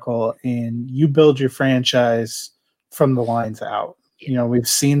methodical, and you build your franchise from the lines out. You know, we've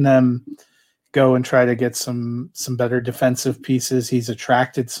seen them go and try to get some better defensive pieces. He's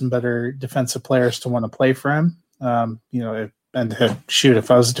attracted some better defensive players to want to play for him.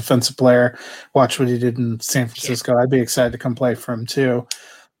 If I was a defensive player, watch what he did in San Francisco, I'd be excited to come play for him too.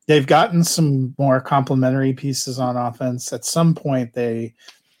 They've gotten some more complementary pieces on offense. At some point, they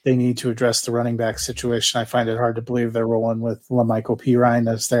need to address the running back situation. I find it hard to believe they're rolling with LaMichael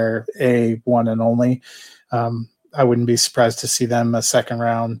Pirine as their one and only. I wouldn't be surprised to see them a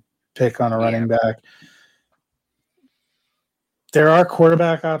second-round pick on a running back. There are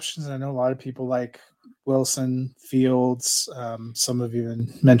quarterback options. I know a lot of people like Wilson, Fields. Some have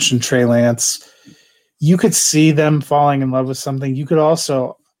even mentioned Trey Lance. You could see them falling in love with something. You could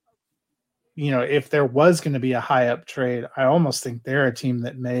also, if there was going to be a high-up trade, I almost think they're a team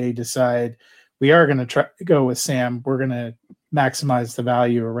that may decide we are going to try to go with Sam. We're going to maximize the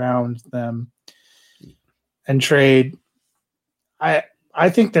value around them and trade. I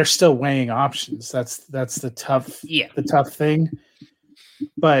think they're still weighing options. That's the tough thing.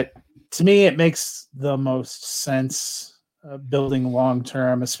 But to me, it makes the most sense building long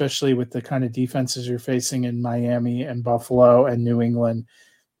term, especially with the kind of defenses you're facing in Miami and Buffalo and New England,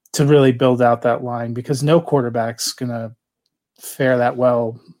 to really build out that line, because no quarterback's going to fare that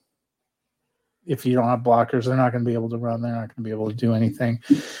well if you don't have blockers. They're not going to be able to run. They're not going to be able to do anything.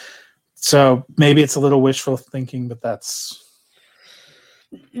 So maybe it's a little wishful thinking, but that's.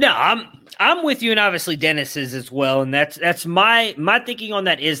 No, I'm with you, and obviously Dennis is as well, and that's my thinking on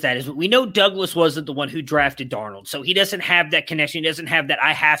that is we know Douglas wasn't the one who drafted Darnold, so he doesn't have that connection. He doesn't have that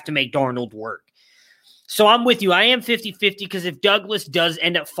I have to make Darnold work. So I'm with you. I am 50-50 because if Douglas does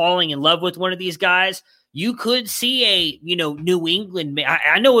end up falling in love with one of these guys, you could see a New England.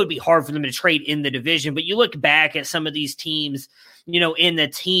 I know it would be hard for them to trade in the division, but you look back at some of these teams, in the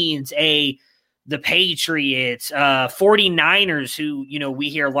teens, the Patriots, 49ers, who, we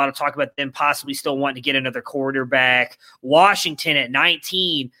hear a lot of talk about them possibly still wanting to get another quarterback, Washington at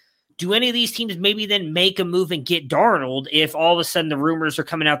 19. Do any of these teams maybe then make a move and get Darnold if all of a sudden the rumors are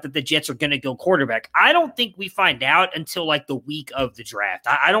coming out that the Jets are going to go quarterback? I don't think we find out until like the week of the draft.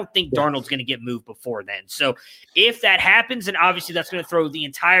 I don't think Darnold's going to get moved before then. So if that happens, then obviously that's going to throw the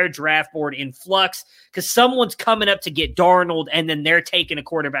entire draft board in flux, because someone's coming up to get Darnold and then they're taking a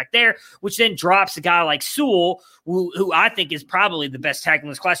quarterback there, which then drops a guy like Sewell, who I think is probably the best tackle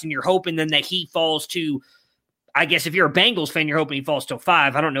in this class, and you're hoping then that he falls to, I guess if you're a Bengals fan, you're hoping he falls to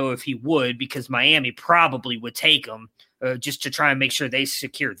 5. I don't know if he would, because Miami probably would take him just to try and make sure they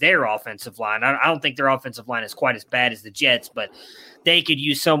secure their offensive line. I don't think their offensive line is quite as bad as the Jets, but they could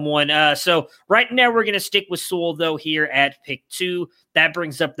use someone. So right now we're going to stick with Sewell, though, here at pick 2. That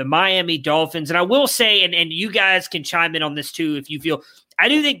brings up the Miami Dolphins. And I will say, and you guys can chime in on this too if you feel, I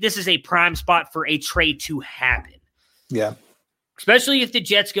do think this is a prime spot for a trade to happen. Yeah. Especially if the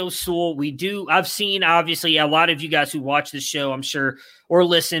Jets go Sewell. I've seen, obviously, a lot of you guys who watch this show, I'm sure, or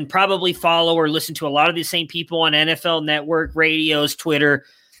listen, probably follow or listen to a lot of the same people on NFL Network, radios, Twitter.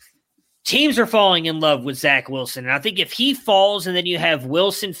 Teams are falling in love with Zach Wilson. And I think if he falls and then you have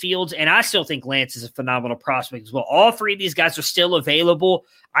Wilson, Fields, and I still think Lance is a phenomenal prospect as well. All 3 of these guys are still available.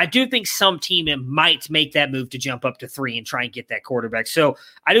 I do think some team might make that move to jump up to 3 and try and get that quarterback. So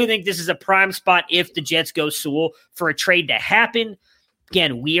I do think this is a prime spot if the Jets go Sewell for a trade to happen.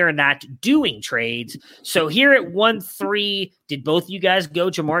 Again, we are not doing trades. So here at 1-3, did both of you guys go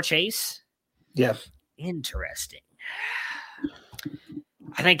Jamar Chase? Yeah. Interesting.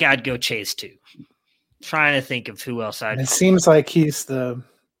 I think I'd go Chase too. Trying to think of who else It seems like he's the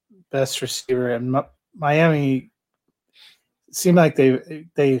best receiver, and Miami seemed like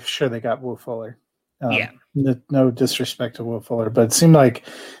they got Will Fuller, Yeah. No disrespect to Will Fuller, but it seemed like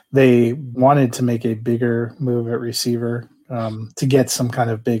they wanted to make a bigger move at receiver to get some kind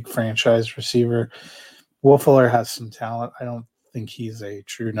of big franchise receiver. Will Fuller has some talent. I don't think he's a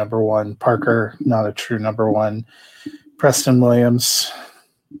true number one. Parker, not a true number one. Preston Williams,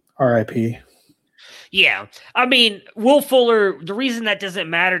 RIP. Yeah. I mean, Will Fuller, the reason that doesn't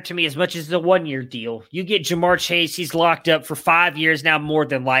matter to me as much as the 1-year deal, you get Jamar Chase, he's locked up for 5 years now, more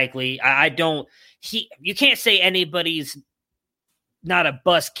than likely. You can't say anybody's not a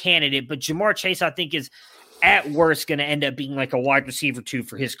bust candidate, but Jamar Chase, I think, is at worst going to end up being like a wide receiver 2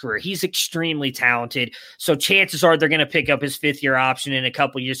 for his career. He's extremely talented. So chances are they're going to pick up his 5th-year option in a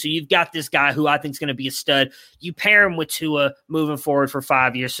couple years. So you've got this guy who I think is going to be a stud. You pair him with Tua moving forward for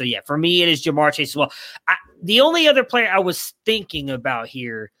 5 years. So yeah, for me, it is Jamar Chase as well. The only other player I was thinking about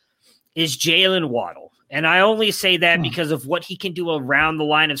here is Jalen Waddle. And I only say that because of what he can do around the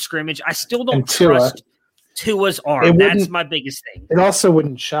line of scrimmage. I still don't trust Tua's arm. That's my biggest thing. It also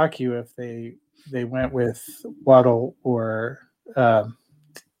wouldn't shock you if they went with Waddle or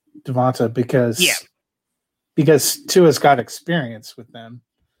Devonta because Tua's got experience with them.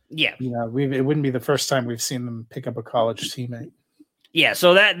 Yeah. It wouldn't be the first time we've seen them pick up a college teammate. Yeah,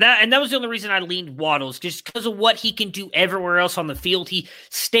 so that was the only reason I leaned Waddles, just because of what he can do everywhere else on the field. He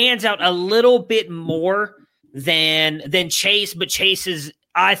stands out a little bit more than Chase, but Chase is,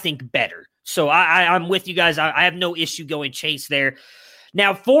 I think, better. So I'm with you guys. I have no issue going Chase there.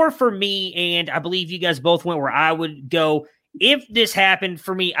 Now, 4 for me, and I believe you guys both went where I would go. If this happened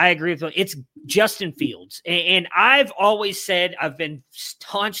for me, I agree with you. It's Justin Fields. And I've always said, I've been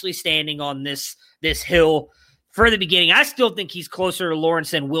staunchly standing on this hill for the beginning. I still think he's closer to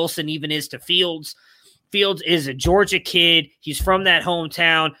Lawrence than Wilson even is to Fields. Fields is a Georgia kid. He's from that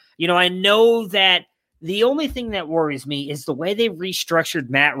hometown. I know that the only thing that worries me is the way they restructured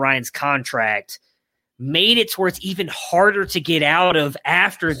Matt Ryan's contract made it where it's even harder to get out of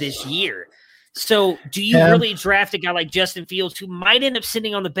after this year. So do you really draft a guy like Justin Fields who might end up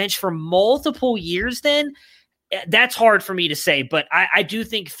sitting on the bench for multiple years then? That's hard for me to say, but I do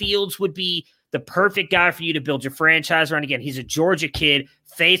think Fields would be the perfect guy for you to build your franchise around. Again, he's a Georgia kid,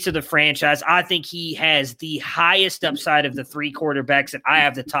 face of the franchise. I think he has the highest upside of the 3 quarterbacks that I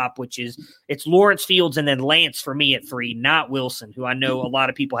have the top, which is it's Lawrence, Fields, and then Lance for me at 3, not Wilson, who I know a lot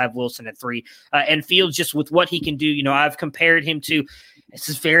of people have Wilson at 3. And Fields, just with what he can do, I've compared him to, this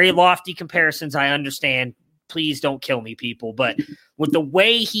is very lofty comparisons, I understand. Please don't kill me, people. But with the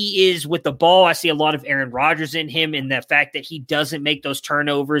way he is with the ball, I see a lot of Aaron Rodgers in him, and the fact that he doesn't make those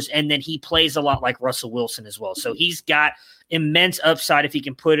turnovers, and then he plays a lot like Russell Wilson as well. So he's got immense upside if he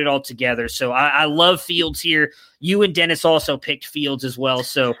can put it all together. So I love Fields here. You and Dennis also picked Fields as well.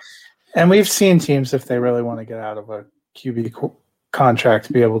 And we've seen teams, if they really want to get out of a QB contract,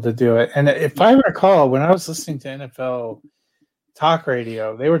 to be able to do it. And if I recall, when I was listening to NFL talk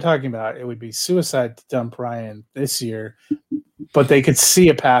radio, they were talking about it would be suicide to dump Ryan this year, but they could see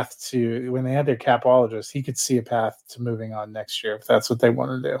a path to, when they had their capologist, he could see a path to moving on next year if that's what they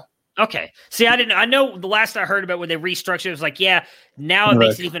want to do. Okay. See, I know the last I heard about when they restructured, it was like, yeah, now it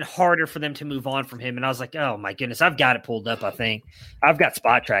makes it even harder for them to move on from him. And I was like, oh my goodness, I've got it pulled up. I think I've got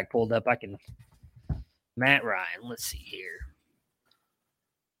Spot Track pulled up. Matt Ryan. Let's see here.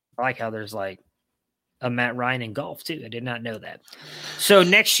 I like how there's like a Matt Ryan in golf too. I did not know that. So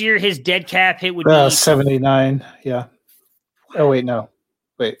next year, his dead cap hit would be 79. Yeah. Oh wait, no.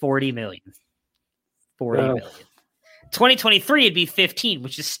 Wait. 40 million. 40 million. 2023 it'd be 15,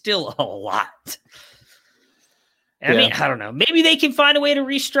 which is still a lot. I mean, I don't know. Maybe they can find a way to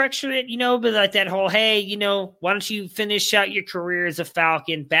restructure it, but like that whole, hey, why don't you finish out your career as a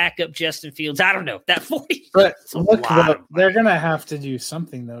Falcon, back up Justin Fields? I don't know. That 40. But look, they're going to have to do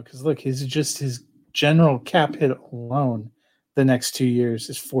something, though, because look, his general cap hit alone the next 2 years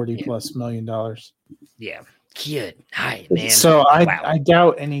is $40+ million. Yeah. Good. Hi, man. So I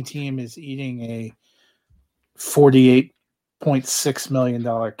doubt any team is eating a $48.6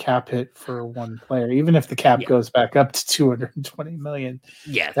 million cap hit for one player, even if the cap goes back up to $220 million.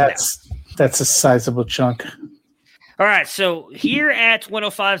 Yeah, that's a sizable chunk. All right, so here at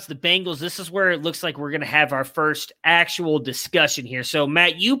 105's the Bengals, this is where it looks like we're going to have our first actual discussion here. So,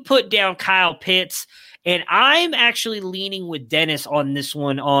 Matt, you put down Kyle Pitts, and I'm actually leaning with Dennis on this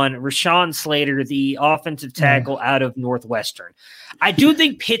one on Rashawn Slater, the offensive tackle out of Northwestern. I do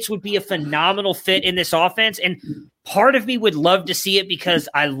think Pitts would be a phenomenal fit in this offense, and part of me would love to see it because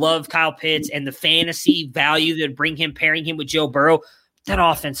I love Kyle Pitts and the fantasy value that would bring him, pairing him with Joe Burrow. That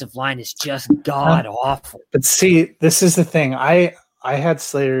offensive line is just god-awful. But see, this is the thing. I had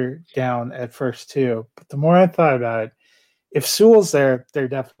Slater down at first too, but the more I thought about it, if Sewell's there, they're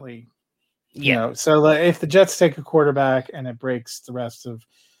definitely You know, so like, if the Jets take a quarterback and it breaks the rest of,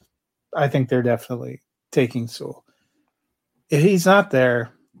 I think they're definitely taking Sewell. If he's not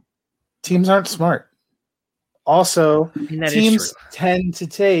there, teams aren't smart. Also, teams tend to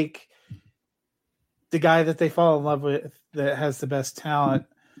take the guy that they fall in love with that has the best talent.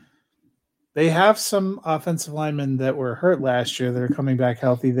 They have some offensive linemen that were hurt last year that are coming back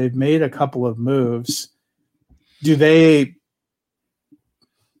healthy. They've made a couple of moves. Do they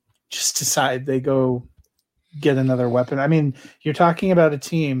just decide they go get another weapon? I mean, you're talking about a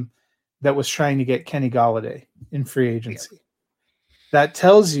team that was trying to get Kenny Golladay in free agency. Yeah. That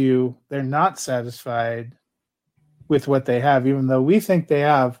tells you they're not satisfied with what they have, even though we think they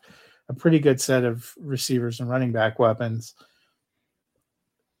have a pretty good set of receivers and running back weapons.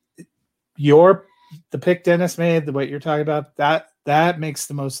 The pick Dennis made, what you're talking about, that makes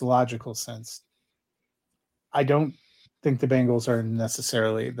the most logical sense. I don't think the Bengals are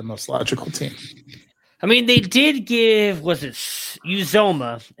necessarily the most logical team. I mean, they did give, was it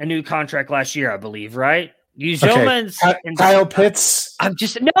Uzomah a new contract last year, I believe, right? Uzomah and Kyle Pitts. I'm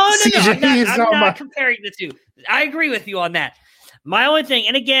just no. I'm not comparing the two. I agree with you on that. My only thing,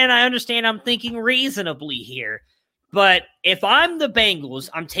 and again, I understand I'm thinking reasonably here, but if I'm the Bengals,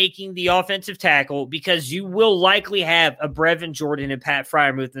 I'm taking the offensive tackle because you will likely have a Brevin Jordan and Pat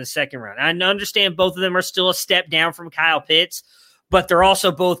Freiermuth in the second round. I understand both of them are still a step down from Kyle Pitts, but they're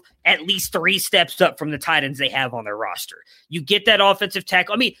also both at least 3 steps up from the tight ends they have on their roster. You get that offensive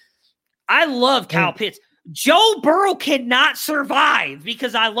tackle. I mean, I love Kyle Pitts. Joe Burrow cannot survive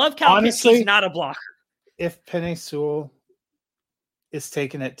because I love Kyle Pitts. He's not a blocker. If Penei Sewell is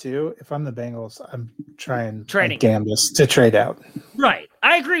taking it too, if I'm the Bengals, I'm trying Gambus to trade out. Right.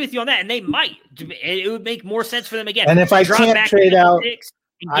 I agree with you on that. And they might. It would make more sense for them again. And if I can't trade out,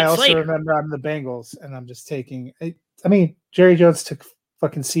 I also remember I'm the Bengals and I'm just taking – I mean, Jerry Jones took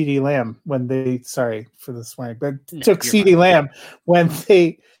fucking CeeDee Lamb when they – sorry for the swing, but took CeeDee Lamb when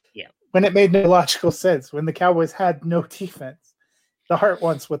they – when it made no logical sense, when the Cowboys had no defense. The heart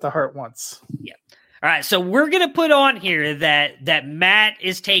wants what the heart wants. Yeah. All right, so we're going to put on here that Matt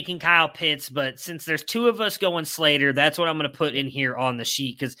is taking Kyle Pitts, but since there's 2 of us going Slater, that's what I'm going to put in here on the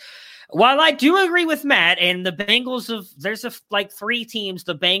sheet. Because while I do agree with Matt and the Bengals there's like 3 teams,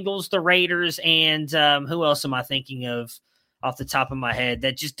 the Bengals, the Raiders, and who else am I thinking of off the top of my head?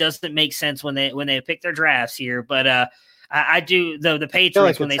 That just doesn't make sense when they pick their drafts here. But I do, though, the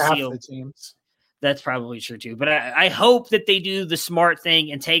Patriots, when they see the teams. That's probably true too. But I hope that they do the smart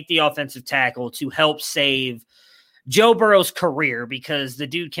thing and take the offensive tackle to help save Joe Burrow's career because the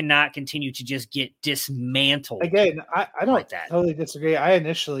dude cannot continue to just get dismantled. Again, I don't like that. Totally disagree. I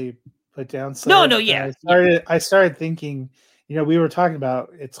initially put down Slater. I started thinking, we were talking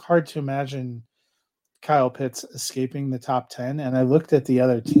about it's hard to imagine Kyle Pitts escaping the top 10. And I looked at the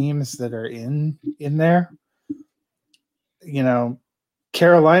other teams that are in there.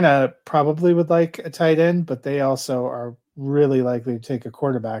 Carolina probably would like a tight end, but they also are really likely to take a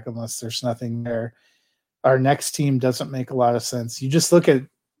quarterback unless there's nothing there. Our next team doesn't make a lot of sense. You just look at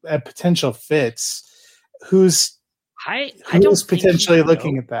potential fits. Who's potentially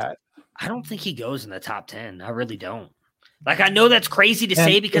looking at that? I don't think he goes in the top 10. I really don't. Like, I know that's crazy to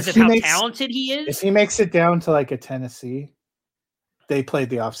say because of how talented he is. If he makes it down to like a Tennessee, they played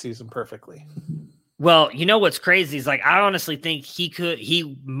the offseason perfectly. Well, you know what's crazy is like I honestly think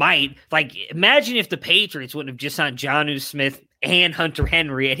he might imagine if the Patriots wouldn't have just signed Jonnu Smith and Hunter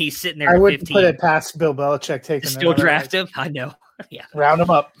Henry and he's sitting there. I wouldn't put it past Bill Belichick taking still draft him. I know. Yeah. Round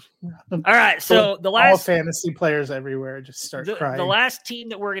them up. All right. So all fantasy players everywhere just start crying. The last team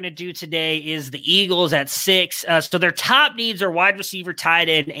that we're going to do today is the Eagles at 6. So their top needs are wide receiver, tight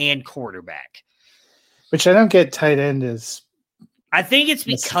end, and quarterback. Which I don't get. Tight end is. I think it's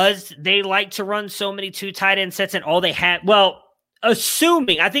because they like to run so many 2 tight end sets and all they have. Well, I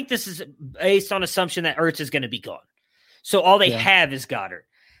think this is based on assumption that Ertz is going to be gone. So all they have is Goddard.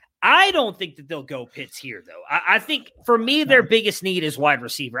 I don't think that they'll go Pitts here, though. I think for me, their biggest need is wide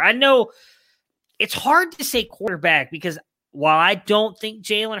receiver. I know it's hard to say quarterback because while I don't think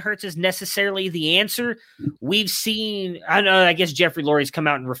Jalen Hurts is necessarily the answer, we've seen – I guess Jeffrey Lurie's come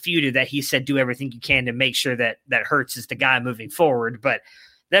out and refuted that. He said do everything you can to make sure that Hurts is the guy moving forward. But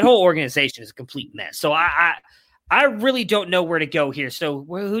that whole organization is a complete mess. So I really don't know where to go here. So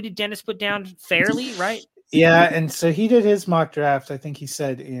who did Dennis put down? Fairley, right? Yeah, and so he did his mock draft, I think he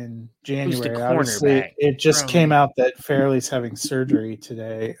said in January. Who's the cornerback? It just came out that Fairley's having surgery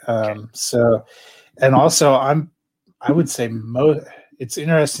today. So, and also I would say it's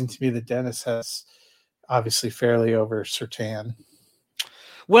interesting to me that Dennis has obviously Fairley over Surtain.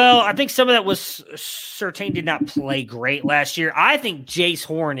 Well, I think some of that was Surtain did not play great last year. I think Jace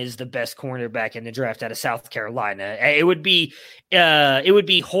Horn is the best cornerback in the draft out of South Carolina. It would be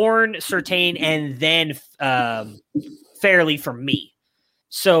Horn, Surtain, and then Fairley for me.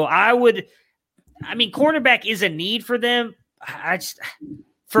 So cornerback is a need for them.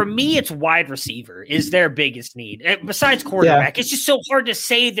 For me, it's wide receiver is their biggest need. Besides quarterback, It's just so hard to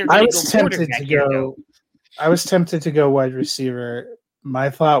say they're going to go quarterback here. I was tempted to go wide receiver.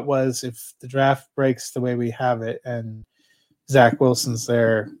 My thought was if the draft breaks the way we have it and Zach Wilson's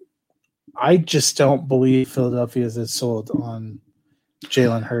there, I just don't believe Philadelphia is as sold on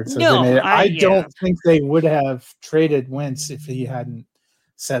Jalen Hurts. I don't think they would have traded Wentz if he hadn't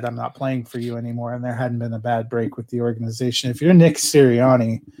said, I'm not playing for you anymore, and there hadn't been a bad break with the organization. If you're Nick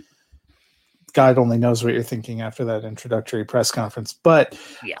Sirianni, God only knows what you're thinking after that introductory press conference. But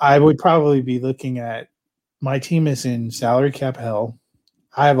I would probably be looking at my team is in salary cap hell.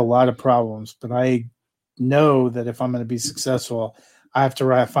 I have a lot of problems, but I know that if I'm going to be successful, I have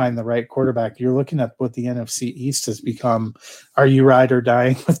to find the right quarterback. You're looking at what the NFC East has become. Are you ride or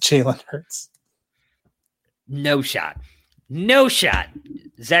dying with Jalen Hurts? No shot. No shot.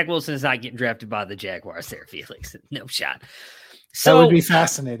 Zach Wilson is not getting drafted by the Jaguars there, Felix. No shot. So, that would be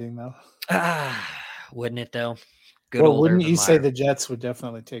fascinating, though. Wouldn't it, though? Wouldn't you say the Jets would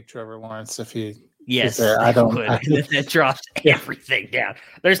definitely take Trevor Lawrence if he Yes, there? That drops everything down.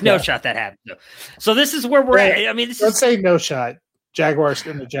 There's no shot that happens. Though. So this is where we're at. I mean, don't say no shot. Jaguars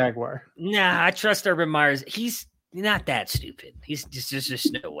in the Jaguar. Nah, I trust Urban Meyers. He's not that stupid. He's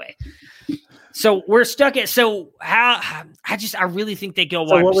just no way. So we're stuck at I really think they go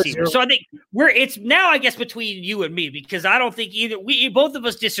wide receiver. So I think it's now I guess between you and me because I don't think both of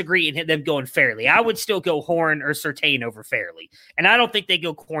us disagree in them going Fairley. I would still go Horn or Surtain over Fairley. And I don't think they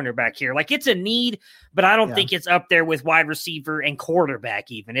go cornerback here. Like it's a need, but I don't think it's up there with wide receiver and quarterback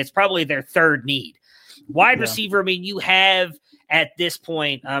even. It's probably their third need. Wide receiver, I mean, you have at this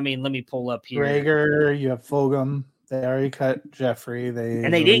point, I mean, let me pull up here. Rager, you have Fulgham. They already cut Jeffrey. They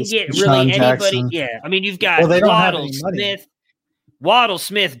didn't get really anybody. Jackson. Yeah, I mean, you've got Waddle,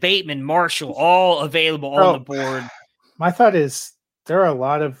 Smith, Bateman, Marshall, all available on the board. My thought is there are a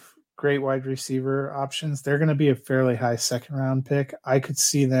lot of great wide receiver options. They're going to be a fairly high second round pick. I could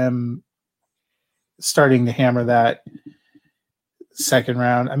see them starting to hammer that second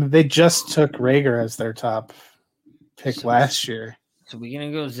round. I mean, they just took Rager as their top pick last year. So we're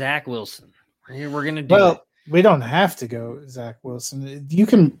going to go Zach Wilson. We're going to do it. We don't have to go Zach Wilson.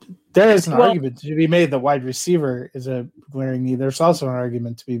 There is an argument to be made that wide receiver is a glaring need. There's also an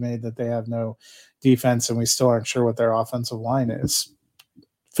argument to be made that they have no defense and we still aren't sure what their offensive line is.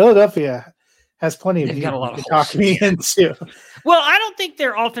 Philadelphia has plenty of people to talk me into. Well, I don't think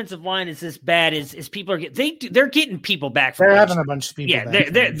their offensive line is as bad as people are getting. They're getting people back. They're having a bunch of people.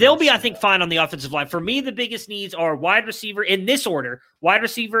 Yeah, they'll be, I think, fine on the offensive line. For me, the biggest needs are wide receiver in this order: wide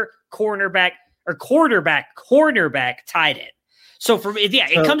receiver, cornerback, or cornerback, tight end. So for me,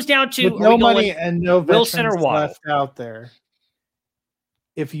 it comes down to no money and no Wilson or Waddle left out there.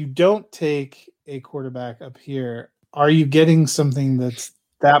 If you don't take a quarterback up here, are you getting something that's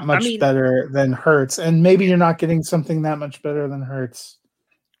that much better than Hurts? And maybe you're not getting something that much better than Hurts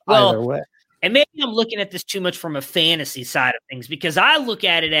either way. And maybe I'm looking at this too much from a fantasy side of things because I look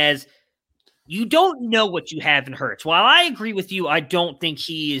at it as you don't know what you have in Hurts. While I agree with you, I don't think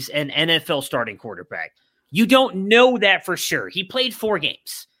he is an NFL starting quarterback. You don't know that for sure. He played 4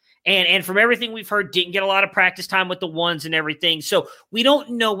 games. And from everything we've heard, didn't get a lot of practice time with the ones and everything. So we don't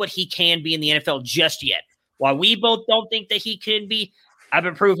know what he can be in the NFL just yet. While we both don't think that he can be, I've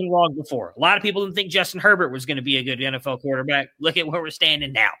been proven wrong before. A lot of people didn't think Justin Herbert was going to be a good NFL quarterback. Look at where we're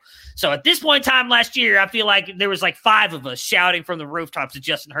standing now. So at this point in time last year, I feel like there was like 5 of us shouting from the rooftops that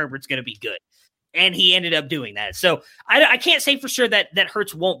Justin Herbert's going to be good. And he ended up doing that. So I can't say for sure that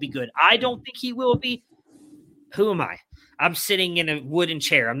Hurts won't be good. I don't think he will be. Who am I? I'm sitting in a wooden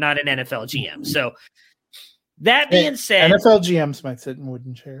chair. I'm not an NFL GM. So that being said, NFL GMs might sit in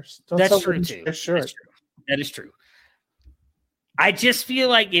wooden chairs. That's true too. Sure. That is true. I just feel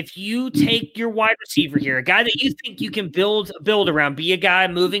like if you take your wide receiver here, a guy that you think you can build around, be a guy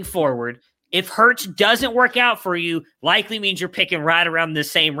moving forward. If Hurts doesn't work out for you, likely means you're picking right around the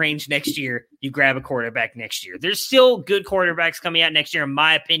same range next year. You grab a quarterback next year. There's still good quarterbacks coming out next year, in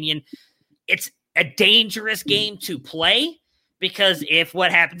my opinion. It's a dangerous game to play because if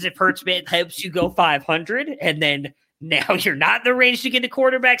Hurts helps you go 500 and then now you're not in the range to get a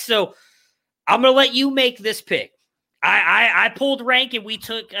quarterback. So I'm going to let you make this pick. I pulled rank and we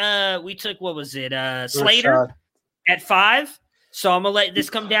took what was it? Slater at 5. So I'm gonna let this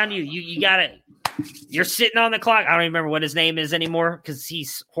come down to you. You got it. You're sitting on the clock. I don't even remember what his name is anymore because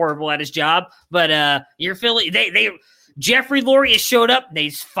he's horrible at his job. But you're feeling Jeffrey Lurie has showed up.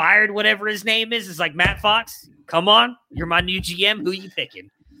 They've fired whatever his name is. It's like, Matt Fox, come on. You're my new GM. Who are you picking?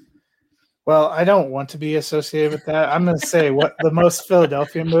 Well, I don't want to be associated with that. I'm going to say what the most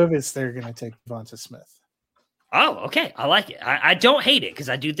Philadelphia move is they're going to take Devonta Smith. Oh, okay. I like it. I don't hate it because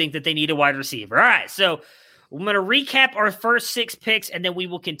I do think that they need a wide receiver. All right. So I'm going to recap our first 6 picks, and then we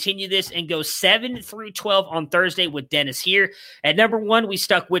will continue this and go 7 through 12 on Thursday with Dennis here. At number 1, we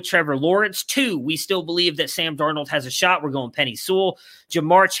stuck with Trevor Lawrence. 2, we still believe that Sam Darnold has a shot. We're going Penny Sewell.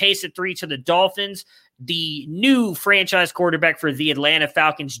 Jamar Chase at 3 to the Dolphins. The new franchise quarterback for the Atlanta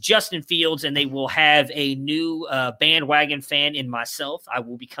Falcons, Justin Fields, and they will have a new bandwagon fan in myself. I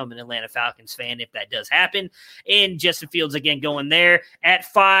will become an Atlanta Falcons fan if that does happen. And Justin Fields again going there. At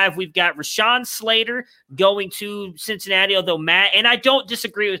 5, we've got Rashawn Slater going to Cincinnati, although Matt, and I don't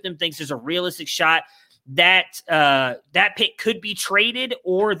disagree with him, thinks there's a realistic shot that that pick could be traded,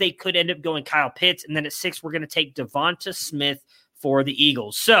 or they could end up going Kyle Pitts. And then at 6, we're going to take Devonta Smith for the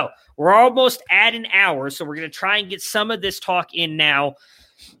Eagles. So we're almost at an hour, so we're going to try and get some of this talk in now.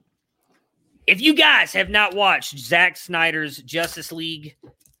 If you guys have not watched Zack Snyder's Justice League,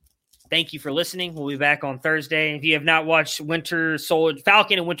 thank you for listening. We'll be back on Thursday. If you have not watched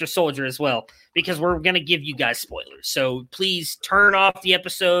Falcon and Winter Soldier as well, because we're going to give you guys spoilers. So please turn off the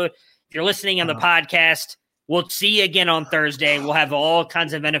episode. If you're listening on the podcast, we'll see you again on Thursday. We'll have all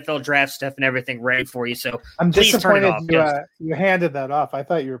kinds of NFL draft stuff and everything ready for you. So I'm please turn disappointed it off. you handed that off. I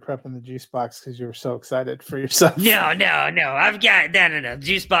thought you were prepping the juice box because you were so excited for yourself. No. I've got no.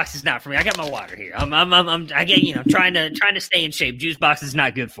 Juice box is not for me. I got my water here. I get trying to stay in shape. Juice box is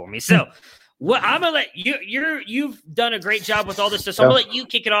not good for me. So what I'm gonna let you've done a great job with all this stuff. So I'm gonna let you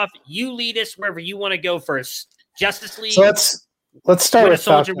kick it off. You lead us wherever you want to go first. Justice League. So let's start with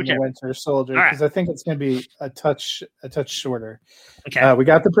Soldier, Falcon and Winter Soldier because I think it's going to be a touch shorter. Okay. We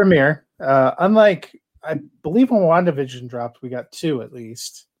got the premiere. Unlike, I believe when WandaVision dropped, we got 2 at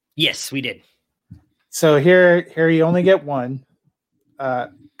least. Yes, we did. So here you only get 1.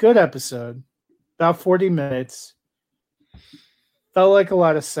 Good episode, about 40 minutes. Felt like a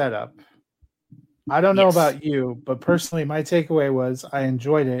lot of setup. I don't know about you, but personally, my takeaway was I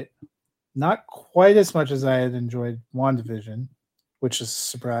enjoyed it. Not quite as much as I had enjoyed WandaVision, which is a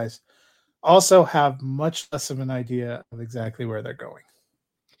surprise. Also have much less of an idea of exactly where they're going.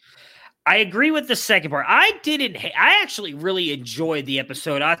 I agree with the second part. I actually really enjoyed the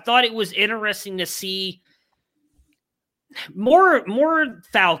episode. I thought it was interesting to see more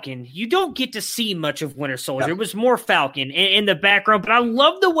Falcon. You don't get to see much of Winter Soldier. It was more Falcon in the background, but I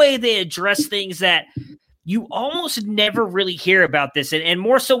love the way they address things that you almost never really hear about this. And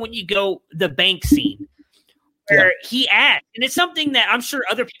more so when you go the bank scene where he asked, and it's something that I'm sure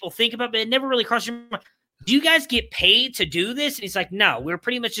other people think about, but it never really crosses your mind. Do you guys get paid to do this? And he's like, no, we're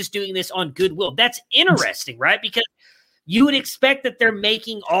pretty much just doing this on goodwill. That's interesting, right? Because you would expect that they're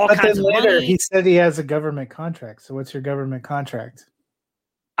making all kinds of money. He said he has a government contract. So what's your government contract?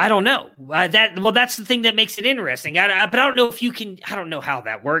 I don't know. That's the thing that makes it interesting. But I don't know if you can. I don't know how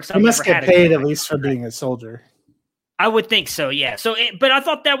that works. You must get paid at least for being a soldier. I would think so. Yeah. But I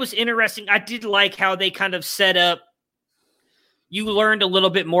thought that was interesting. I did like how they kind of set up. You learned a little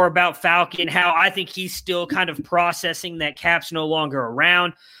bit more about Falcon, how I think he's still kind of processing that Cap's no longer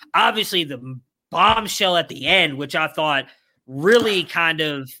around. Obviously, the bombshell at the end, which I thought really kind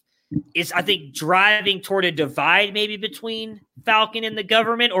of is, I think, driving toward a divide maybe between Falcon and the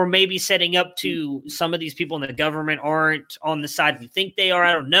government, or maybe setting up to some of these people in the government aren't on the side we think they are.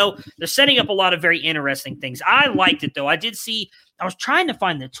 I don't know. They're setting up a lot of very interesting things. I liked it, though. I was trying to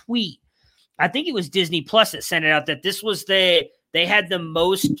find the tweet. I think it was Disney Plus that sent it out that this was they had the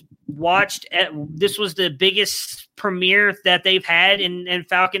most watched. This was the biggest premiere that they've had in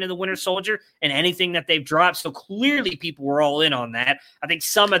Falcon and the Winter Soldier and anything that they've dropped. So clearly people were all in on that. I think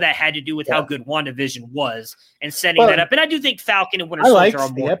some of that had to do with how good WandaVision was and setting that up. And I do think Falcon and Winter Soldier are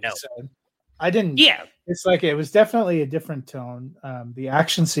more known. I didn't. Yeah. It's like it was definitely a different tone. The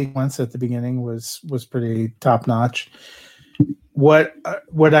action sequence at the beginning was pretty top notch. What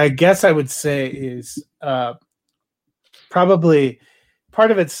I guess I would say is probably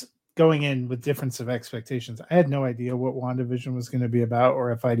part of it's going in with difference of expectations. I had no idea what WandaVision was going to be about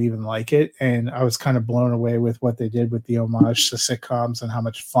or if I'd even like it. And I was kind of blown away with what they did with the homage to sitcoms and how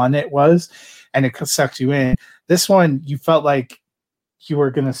much fun it was. And it sucked you in. This one, you felt like you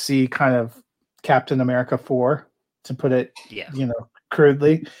were going to see kind of Captain America 4, to put it,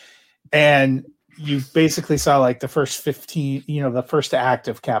 crudely. And you basically saw like the first 15, the first act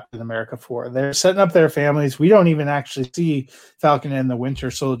of Captain America 4. They're setting up their families. We don't even actually see Falcon and the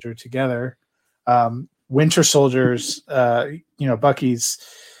Winter Soldier together. Winter Soldier's, Bucky's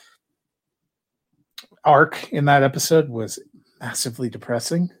arc in that episode was massively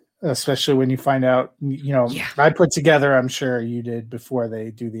depressing, especially when you find out, I put together, I'm sure you did before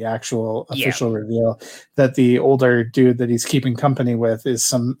they do the actual official reveal, that the older dude that he's keeping company with is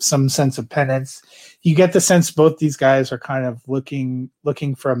some sense of penance. You get the sense both these guys are kind of looking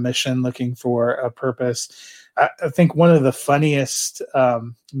for a mission, looking for a purpose. I think one of the funniest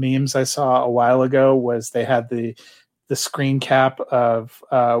memes I saw a while ago was they had the screen cap of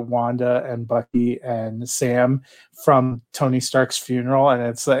Wanda and Bucky and Sam from Tony Stark's funeral, and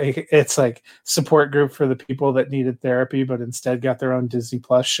it's like support group for the people that needed therapy but instead got their own Disney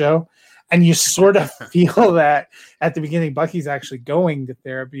Plus show. And you sort of feel that at the beginning Bucky's actually going to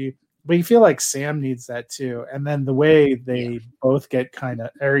therapy, but you feel like Sam needs that too. And then the way they both get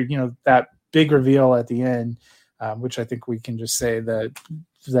that big reveal at the end, which I think we can just say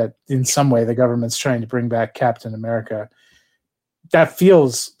that in some way the government's trying to bring back Captain America. That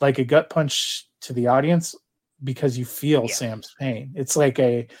feels like a gut punch to the audience because you feel Sam's pain. It's like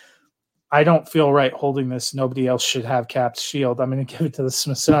I don't feel right holding this. Nobody else should have Cap's shield. I'm going to give it to the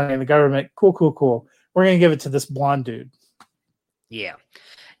Smithsonian, the government. Cool. We're going to give it to this blonde dude. Yeah.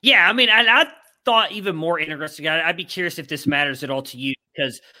 Yeah, I mean, I thought even more interesting. I'd be curious if this matters at all to you,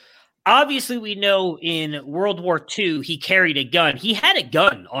 because obviously we know in World War II he carried a gun. He had a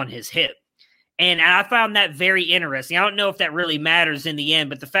gun on his hip, and I found that very interesting. I don't know if that really matters in the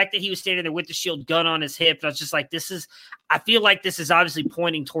end, but the fact that he was standing there with the shield gun on his hip, I was just like, I feel like this is obviously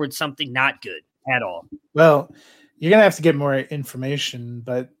pointing towards something not good at all. Well, you're going to have to get more information,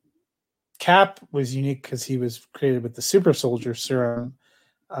 but Cap was unique because he was created with the super soldier serum.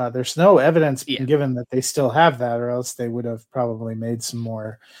 There's no evidence being given that they still have that, or else they would have probably made some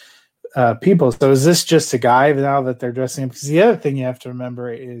more people. So is this just a guy now that they're dressing up? Because the other thing you have to remember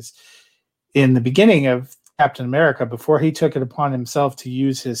is in the beginning of Captain America, before he took it upon himself to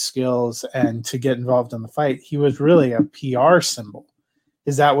use his skills and to get involved in the fight, he was really a PR symbol.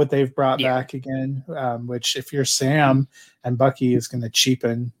 Is that what they've brought back again? Which, if you're Sam and Bucky, is going to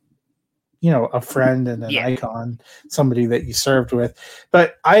cheapen a friend and an icon, somebody that you served with.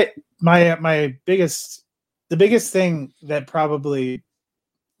 But the biggest thing that probably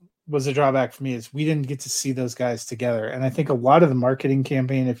was a drawback for me is we didn't get to see those guys together. And I think a lot of the marketing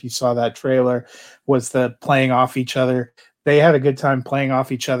campaign, if you saw that trailer, was the playing off each other. They had a good time playing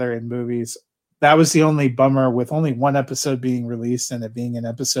off each other in movies. That was the only bummer, with only one episode being released and it being an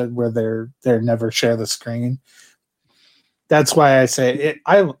episode where they're never share the screen. That's why I say it.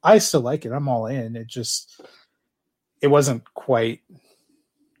 I still like it. I'm all in. It wasn't quite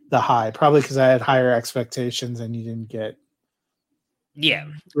the high, probably because I had higher expectations and you didn't get. Yeah,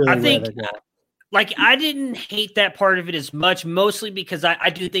 really I think I didn't hate that part of it as much, mostly because I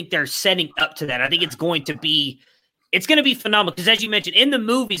do think they're setting up to that. I think it's going to be phenomenal because, as you mentioned in the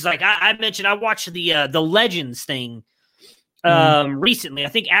movies, like I mentioned, I watched the Legends thing. Recently, I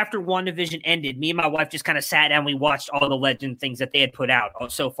think after WandaVision ended, me and my wife just kind of sat down. We watched all the Legend things that they had put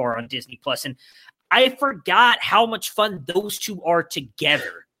out so far on Disney Plus, and I forgot how much fun those two are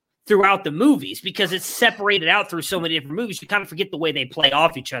together throughout the movies because it's separated out through so many different movies. You kind of forget the way they play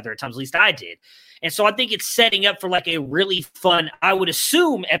off each other at times. At least I did, and so I think it's setting up for like a really fun, I would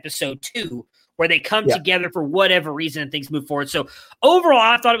assume, episode 2 where they come together for whatever reason and things move forward. So overall,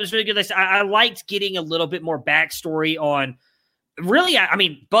 I thought it was really good. I liked getting a little bit more backstory on. Really, I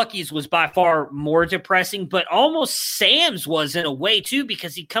mean, Bucky's was by far more depressing, but almost Sam's was in a way too,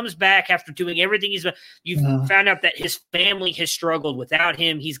 because he comes back after doing everything you've found out that his family has struggled without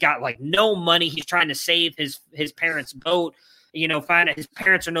him. He's got like no money. He's trying to save his parents' boat, find out his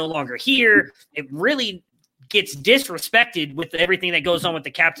parents are no longer here. It really gets disrespected with everything that goes on with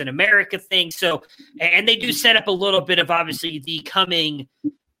the Captain America thing. So, and they do set up a little bit of obviously the coming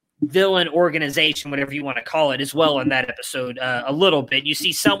villain organization, whatever you want to call it, as well in that episode a little bit. You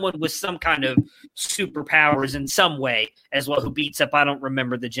see someone with some kind of superpowers in some way as well who beats up, I don't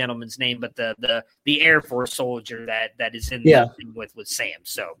remember the gentleman's name, but the Air Force soldier that is in the thing with Sam.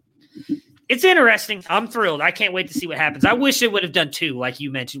 So it's interesting. I'm thrilled. I can't wait to see what happens. I wish it would have done 2, like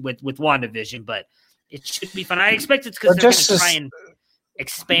you mentioned with WandaVision, but it should be fun. I expect it's because they're going to try and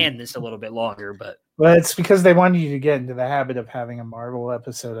expand this a little bit longer, but it's because they wanted you to get into the habit of having a Marvel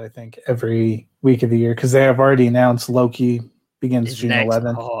episode, I think, every week of the year, because they have already announced Loki begins June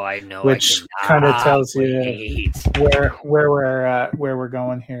 11th. Oh, I know, which kind of tells you where we're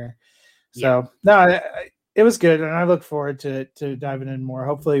going here. So it was good, and I look forward to diving in more.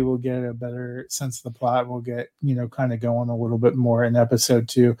 Hopefully, we'll get a better sense of the plot. We'll get kind of going a little bit more in episode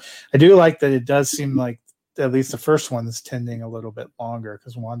 2. I do like that it does seem like at least the first one is tending a little bit longer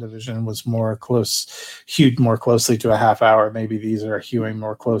because WandaVision was hewed more closely to a half hour. Maybe these are hewing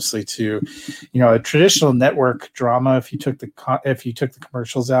more closely to, a traditional network drama. If you took the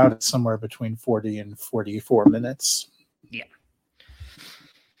commercials out, it's somewhere between 40 and 44 minutes. Yeah.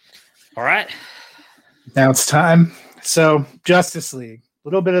 All right. Now it's time. So Justice League, a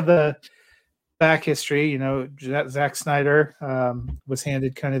little bit of the back history. Zack Snyder was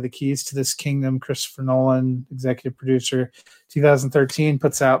handed kind of the keys to this kingdom. Christopher Nolan, executive producer. 2013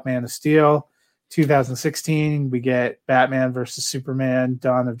 puts out Man of Steel. 2016 we get Batman versus Superman: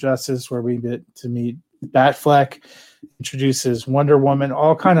 Dawn of Justice, where we get to meet Batfleck. Introduces Wonder Woman,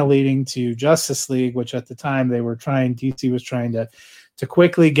 all kind of leading to Justice League, which at the time DC was trying to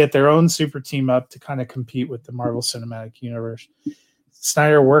quickly get their own super team up to kind of compete with the Marvel Cinematic Universe.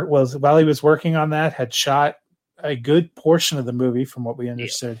 Snyder while he was working on that, had shot a good portion of the movie from what we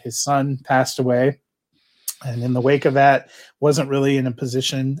understood. His son passed away, and in the wake of that, wasn't really in a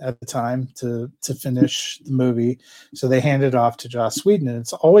position at the time to finish the movie. So they handed it off to Joss Whedon, and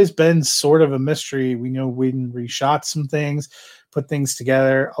it's always been sort of a mystery. We know Whedon reshot some things, put things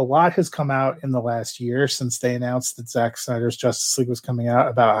together. A lot has come out in the last year since they announced that Zack Snyder's Justice League was coming out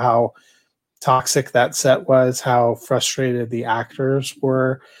about how toxic that set was, how frustrated the actors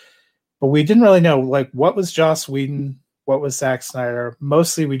were. But we didn't really know, what was Joss Whedon, what was Zack Snyder.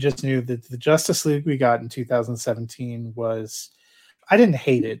 Mostly we just knew that the Justice League we got in 2017 was, I didn't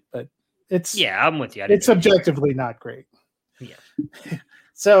hate it, but I'm with you. It's objectively not great. Yeah.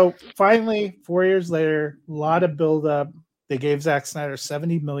 So finally, 4 years later, a lot of build-up. They gave Zack Snyder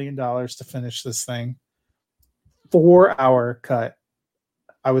 $70 million to finish this thing. 4-hour cut.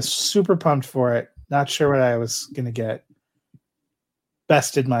 I was super pumped for it. Not sure what I was going to get.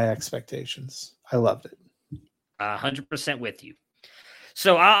 Bested my expectations. I loved it. 100% with you.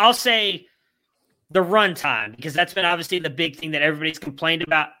 So I'll say the runtime, because that's been obviously the big thing that everybody's complained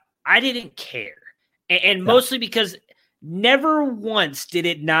about. I didn't care. And mostly because never once did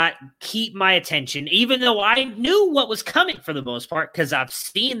it not keep my attention, even though I knew what was coming for the most part, because I've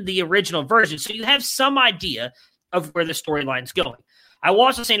seen the original version. So you have some idea of where the storyline's going. I was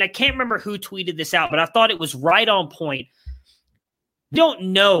also saying, I can't remember who tweeted this out, but I thought it was right on point. Don't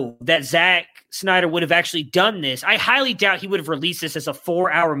know that Zack Snyder would have actually done this. I highly doubt he would have released this as a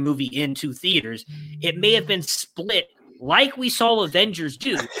 4-hour movie into theaters. It may have been split like we saw Avengers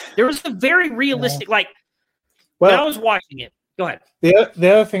do. There was a very realistic, when I was watching it. Go ahead. The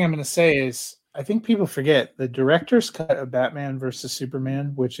other thing I'm going to say is, I think people forget the director's cut of Batman versus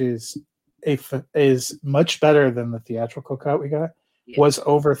Superman, which is much better than the theatrical cut we got. Was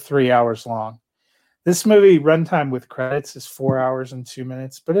over 3 hours long. This movie runtime with credits is 4 hours and 2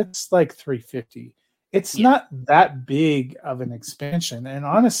 minutes, but it's like 350. It's not that big of an expansion. And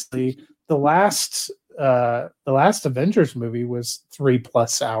honestly, the last Avengers movie was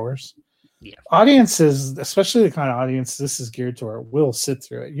 3+ hours. Yeah. Audiences, especially the kind of audience this is geared toward, will sit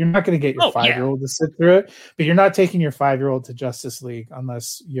through it. You're not going to get your 5-year-old to sit through it, but you're not taking your 5-year-old to Justice League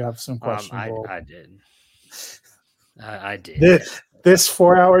unless you have some questionable. I did. I did. This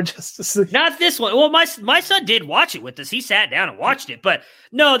 4-hour Justice League? Not this one. Well, my son did watch it with us. He sat down and watched it. But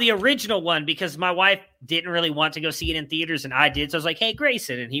no, the original one, because my wife didn't really want to go see it in theaters, and I did. So I was like, hey,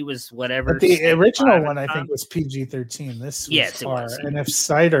 Grayson. And he was whatever. But the original one, I think, was PG-13. This was R. It was. And if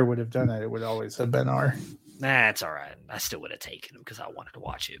Snyder would have done it, it would always have been R. That's all right. I still would have taken him because I wanted to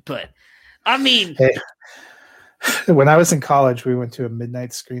watch it. But, I mean... Hey. When I was in college, we went to a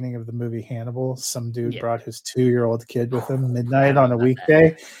midnight screening of the movie Hannibal. Some dude brought his 2-year-old kid with him midnight on a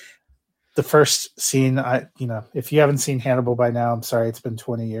weekday. The first scene, if you haven't seen Hannibal by now, I'm sorry, it's been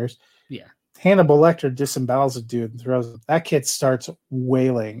 20 years. Yeah. Hannibal Lecter disembowels a dude and throws him. That kid starts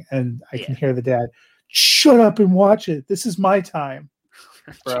wailing, and I can hear the dad, shut up and watch it. This is my time.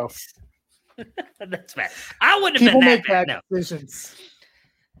 Bro. That's bad. I wouldn't have been that bad. No. Decisions.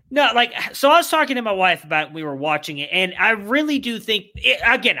 No, so I was talking to my wife about it, we were watching it, and I really do think,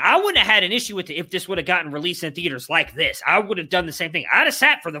 again, I wouldn't have had an issue with it if this would have gotten released in theaters like this. I would have done the same thing. I'd have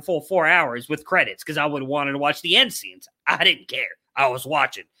sat for the full 4 hours with credits because I would have wanted to watch the end scenes. I didn't care. I was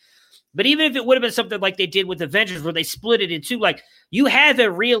watching. But even if it would have been something like they did with Avengers where they split it in two, you have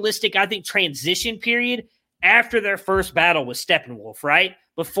a realistic, I think, transition period after their first battle with Steppenwolf, right?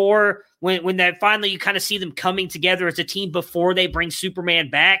 Before, when that finally you kind of see them coming together as a team before they bring Superman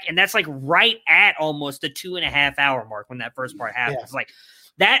back. And that's right at almost the 2.5 hour mark when that first part happens. Yeah.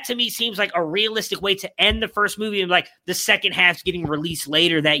 That to me seems like a realistic way to end the first movie, and the second half's getting released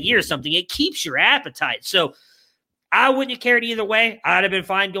later that year or something. It keeps your appetite. So I wouldn't have cared either way. I'd have been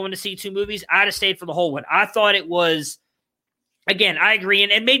fine going to see 2 movies. I'd have stayed for the whole one. I thought it was, again, I agree.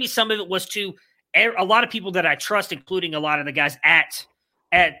 And maybe some of it was too, a lot of people that I trust, including a lot of the guys at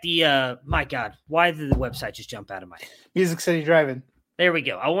the my God, why did the website just jump out of my head? Music City Drive-In. There we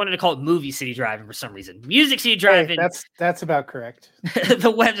go. I wanted to call it Movie City Drive-In for some reason. Music City Drive-In. Hey, that's about correct. The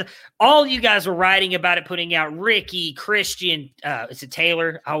web. All you guys were writing about it, putting out Ricky, Christian. Is it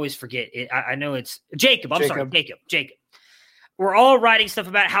Taylor? I always forget it. I know it's Jacob. I'm sorry, Jacob. We're all writing stuff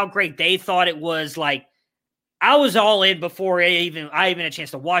about how great they thought it was. Like, I was all in before I even had a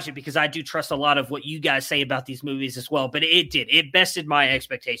chance to watch it, because I do trust a lot of what you guys say about these movies as well. But it bested my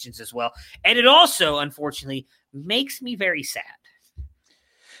expectations as well, and it also, unfortunately, makes me very sad.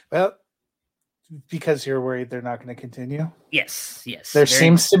 Well, because you're worried they're not going to continue? Yes. There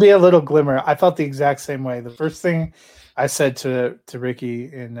seems to be a little glimmer. I felt the exact same way. The first thing I said to Ricky,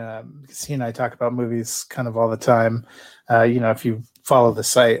 because he and I talk about movies kind of all the time. If you follow the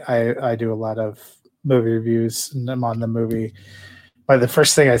site, I do a lot of movie reviews, and I'm on the movie. But the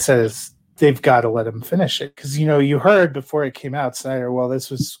first thing I said is, they've got to let him finish it. Because, you heard before it came out, Snyder, well, this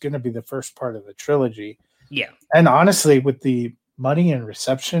was going to be the first part of a trilogy. Yeah. And honestly, with the money and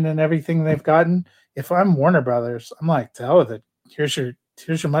reception and everything they've gotten, if I'm Warner Brothers, I'm like, to hell with it. Here's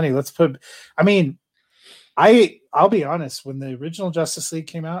your money. Let's put. I mean, I'll be honest. When the original Justice League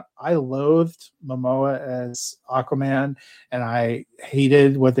came out, I loathed Momoa as Aquaman, and I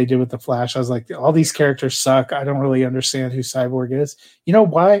hated what they did with the Flash. I was like, all these characters suck. I don't really understand who Cyborg is. You know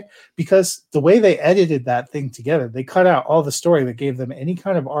why? Because the way they edited that thing together, they cut out all the story that gave them any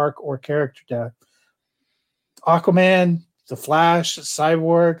kind of arc or character depth. Aquaman, the Flash,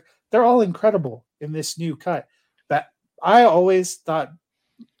 Cyborg, they're all incredible in this new cut. But I always thought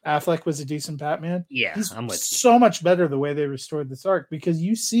Affleck was a decent Batman. Yeah, he's I'm with you. So much better the way they restored this arc, because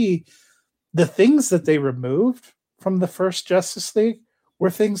you see the things that they removed from the first Justice League were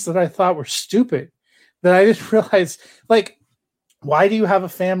things that I thought were stupid, that I didn't realize. Like, why do you have a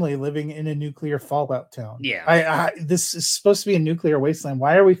family living in a nuclear fallout town? Yeah, this is supposed to be a nuclear wasteland.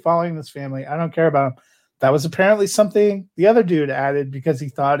 Why are we following this family? I don't care about them. That was apparently something the other dude added because he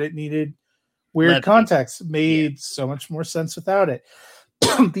thought it needed weird context. Made so much more sense without it.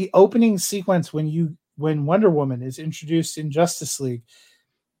 The opening sequence when Wonder Woman is introduced in Justice League,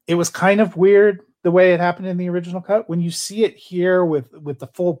 it was kind of weird the way it happened in the original cut. When you see it here with the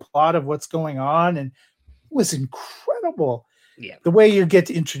full plot of what's going on, and it was incredible. Yeah, the way you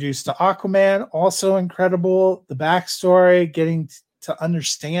get introduced to Aquaman, also incredible. The backstory, getting to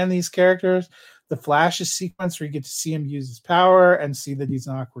understand these characters. The Flash's sequence where you get to see him use his power and see that he's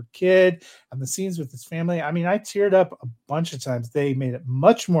an awkward kid, and the scenes with his family. I mean, I teared up a bunch of times. They made it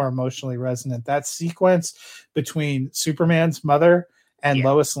much more emotionally resonant. That sequence between Superman's mother and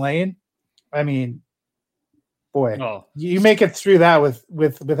Lois Lane. I mean, boy, you make it through that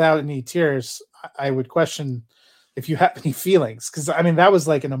without any tears. I would question if you have any feelings, because I mean, that was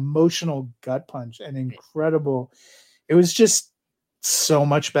like an emotional gut punch and incredible. It was just so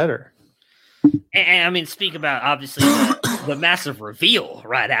much better. And I mean, speak about obviously the massive reveal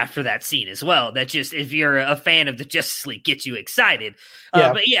right after that scene as well. That just, if you're a fan of the Justice League, gets you excited.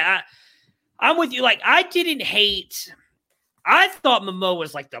 But yeah, I'm with you. Like, I thought Momoa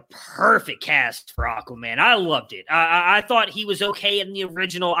was like the perfect cast for Aquaman. I loved it. I thought he was okay in the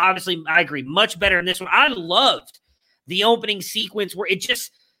original. Obviously, I agree, much better in this one. I loved the opening sequence where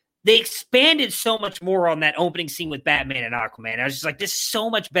they expanded so much more on that opening scene with Batman and Aquaman. I was just like, this is so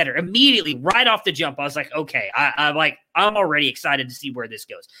much better. Immediately, right off the jump, I was like, okay, I'm already excited to see where this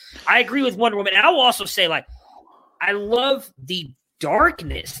goes. I agree with Wonder Woman. And I will also say, like, I love the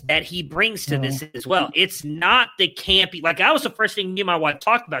darkness that he brings to this as well. It's not the campy. Like, that was the first thing me and my wife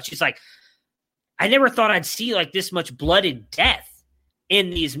talked about. She's like, I never thought I'd see like this much blood and death in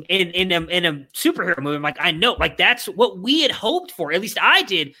these in a superhero movie. I'm like, I know, like, that's what we had hoped for. At least I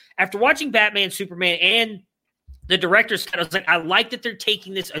did after watching Batman, Superman, and the director's cut. I was like, I like that they're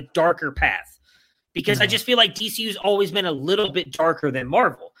taking this a darker path, because I just feel like DCU's always been a little bit darker than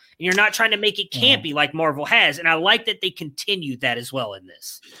Marvel, and you're not trying to make it campy like Marvel has. And I like that they continued that as well in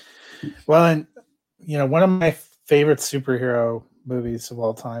this. Well, and one of my favorite superhero movies of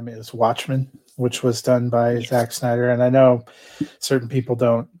all time is Watchmen, which was done by Zack Snyder. And I know certain people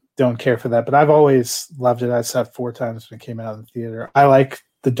don't care for that, but I've always loved it. I saw it 4 times when it came out in the theater. I like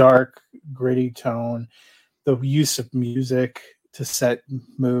the dark, gritty tone, the use of music to set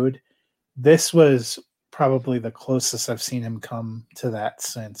mood. This was probably the closest I've seen him come to that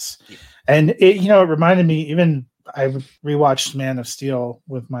since. And it reminded me, even I rewatched Man of Steel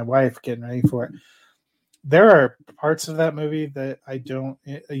with my wife getting ready for it. There are parts of that movie that I don't,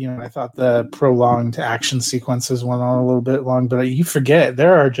 I thought the prolonged action sequences went on a little bit long, but you forget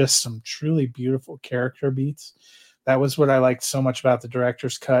there are just some truly beautiful character beats That was what I liked so much about the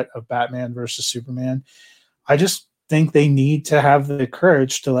director's cut of Batman versus Superman. I just think they need to have the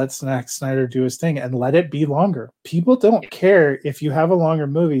courage to let Zack Snyder do his thing and let it be longer. People don't care if you have a longer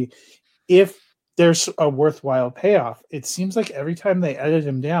movie if there's a worthwhile payoff. It seems like every time they edit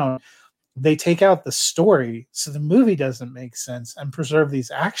him down, they take out the story, so the movie doesn't make sense, and preserve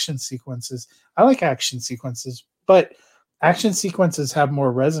these action sequences. I like action sequences, but action sequences have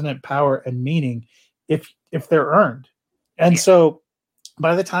more resonant power and meaning if they're earned. And so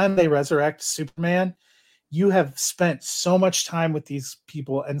by the time they resurrect Superman, you have spent so much time with these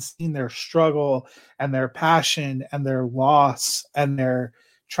people and seen their struggle and their passion and their loss and their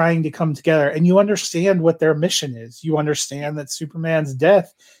trying to come together. And you understand what their mission is. You understand that Superman's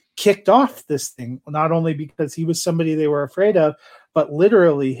death kicked off this thing, not only because he was somebody they were afraid of, but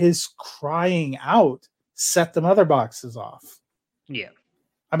literally his crying out set the mother boxes off. Yeah.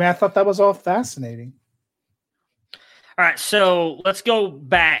 I mean, I thought that was all fascinating. All right, so let's go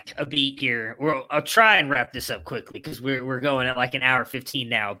back a beat here. I'll try and wrap this up quickly because we're going at like an hour 15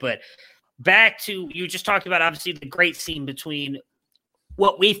 now. But back to, you just talked about obviously the great scene between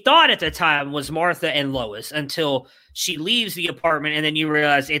what we thought at the time was Martha and Lois until she leaves the apartment, and then you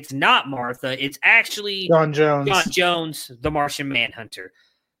realize it's not Martha. It's actually John Jones. John Jones, the Martian Manhunter.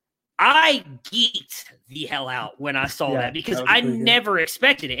 I geeked the hell out when I saw that because I never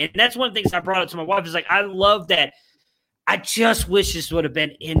expected it. And that's one of the things I brought up to my wife is like, I love that. I just wish this would have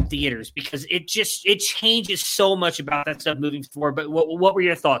been in theaters because it changes so much about that stuff moving forward. But what were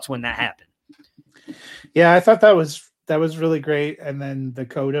your thoughts when that happened? Yeah, I thought that was really great. And then the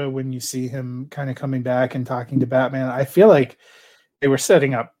coda, when you see him kind of coming back and talking to Batman, I feel like they were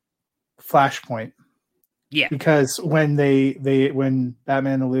setting up Flashpoint. Yeah, because when when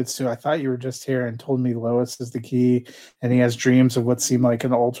Batman alludes to, I thought you were just here and told me Lois is the key, and he has dreams of what seemed like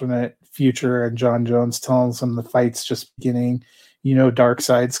an alternate future, and John Jones tells him the fight's just beginning. You know,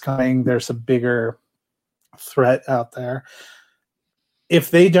 Darkseid's coming. There's a bigger threat out there.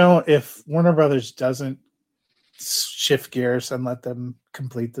 If Warner Brothers doesn't shift gears and let them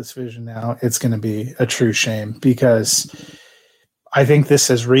complete this vision now, it's going to be a true shame because I think this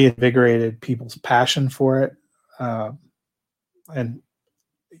has reinvigorated people's passion for it. And,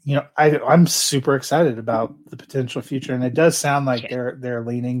 you know, I'm super excited about the potential future. And it does sound like they're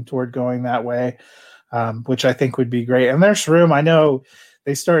leaning toward going that way, which I think would be great. And there's room. I know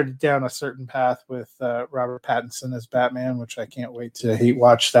they started down a certain path with Robert Pattinson as Batman, which I can't wait to hate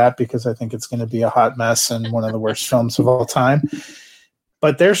watch that because I think it's going to be a hot mess and one of the worst films of all time.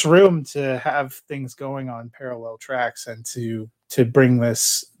 But there's room to have things going on parallel tracks and to bring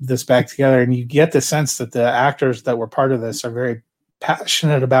this back together. And you get the sense that the actors that were part of this are very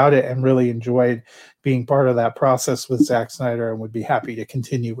passionate about it and really enjoyed being part of that process with Zack Snyder and would be happy to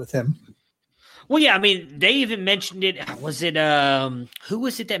continue with him. Well, yeah, I mean, they even mentioned it. Was it who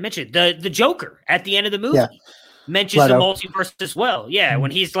was it that mentioned the Joker at the end of the movie? Yeah. Mentions the multiverse as well. Yeah,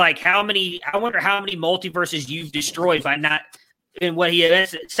 when he's like, I wonder how many multiverses you've destroyed by not in what he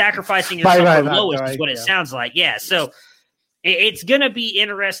is sacrificing yourself for Lois is what it sounds like. Yeah, so it's going to be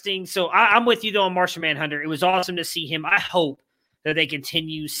interesting. So I'm with you, though, on Martian Manhunter. It was awesome to see him. I hope that they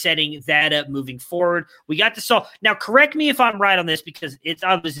continue setting that up moving forward. We got to saw. Now, correct me if I'm right on this because it's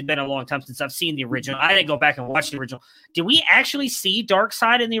obviously been a long time since I've seen the original. I didn't go back and watch the original. Did we actually see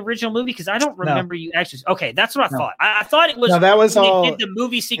Darkseid in the original movie? Because I don't remember you actually. Okay, that's what I thought. I thought it was. No, that was all. In the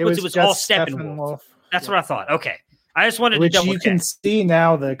movie sequence, it was all Steppenwolf. That's what I thought. Okay. I just wanted to double check. You can see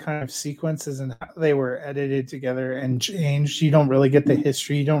now the kind of sequences and how they were edited together and changed. You don't really get the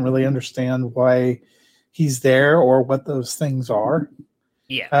history. You don't really understand why he's there or what those things are.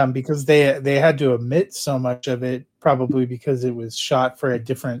 Yeah. Because they had to omit so much of it, probably because it was shot for a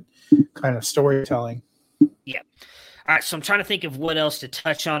different kind of storytelling. Yeah. All right. So I'm trying to think of what else to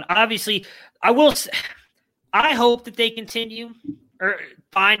touch on. Obviously, I hope that they continue or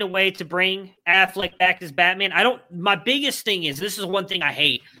find a way to bring Affleck back as Batman. My biggest thing is, this is one thing I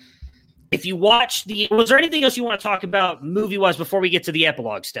hate. If you watch was there anything else you want to talk about movie-wise before we get to the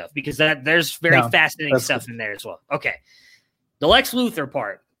epilogue stuff? Because there's very fascinating stuff in there as well. Okay. The Lex Luthor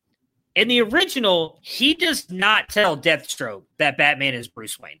part. In the original, he does not tell Deathstroke that Batman is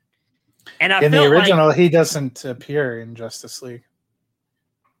Bruce Wayne. And in the original, he doesn't appear in Justice League.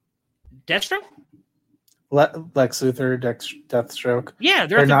 Deathstroke? Lex Luthor, Deathstroke. Yeah,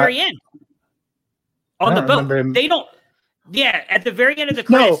 they're at the very end. On the boat. They don't. Yeah, at the very end of the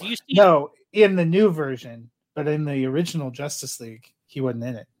credits. No, in the new version, but in the original Justice League, he wasn't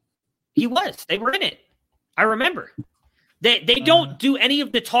in it. He was. They were in it. I remember. They don't do any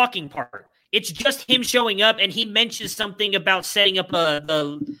of the talking part. It's just him showing up, and he mentions something about setting up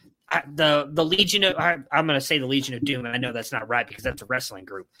I the Legion of I'm going to say the Legion of Doom, and I know that's not right because that's a wrestling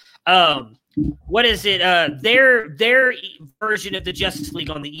group. What is it? Their version of the Justice League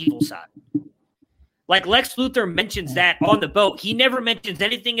on the evil side. Like Lex Luthor mentions that on the boat. He never mentions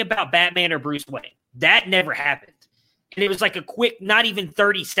anything about Batman or Bruce Wayne. That never happened. And it was like a quick, not even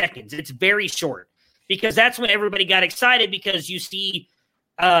 30 seconds. It's very short because that's when everybody got excited because you see,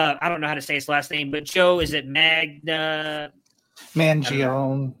 I don't know how to say his last name, but Joe, is it Manganiello?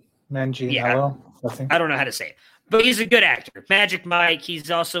 Yeah, I don't know how to say it, but he's a good actor. Magic Mike. He's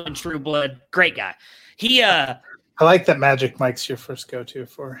also in True Blood. Great guy. I like that Magic Mike's your first go-to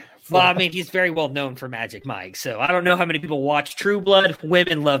for. Well, I mean, he's very well known for Magic Mike, so I don't know how many people watch True Blood.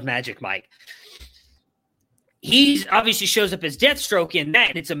 Women love Magic Mike. He obviously shows up as Deathstroke in that,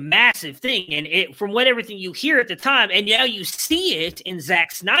 and it's a massive thing. And it, from what everything you hear at the time, and now you see it in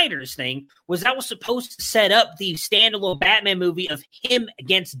Zack Snyder's thing, was that was supposed to set up the standalone Batman movie of him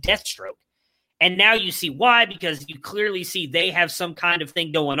against Deathstroke. And now you see why, because you clearly see they have some kind of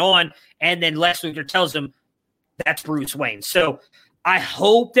thing going on, and then Lex Luthor tells him that's Bruce Wayne. So I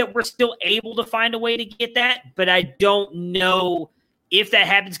hope that we're still able to find a way to get that, but I don't know if that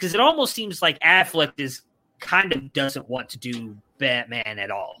happens because it almost seems like Affleck is kind of doesn't want to do Batman at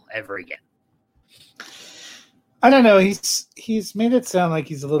all ever again. I don't know. He's made it sound like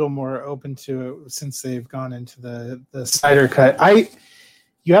he's a little more open to it since they've gone into the Snyder cut.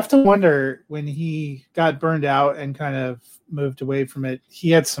 You have to wonder when he got burned out and kind of moved away from it.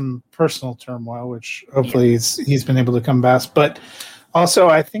 He had some personal turmoil, which hopefully he's been able to come back. But also,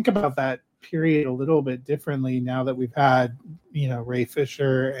 I think about that period a little bit differently now that we've had, Ray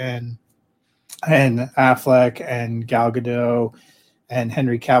Fisher and Affleck and Gal Gadot and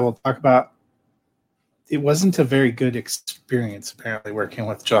Henry Cavill talk about. It wasn't a very good experience, apparently, working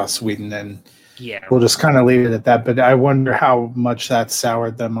with Joss Whedon, and we'll just kind of leave it at that. But I wonder how much that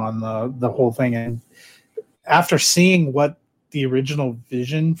soured them on the whole thing. And after seeing what the original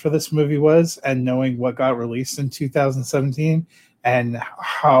vision for this movie was and knowing what got released in 2017 and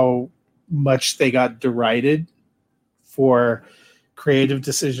how much they got derided for creative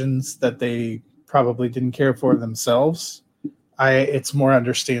decisions that they probably didn't care for themselves, it's more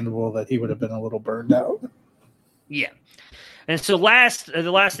understandable that he would have been a little burned out. Yeah. And so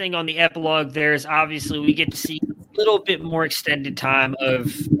the last thing on the epilogue there is obviously we get to see a little bit more extended time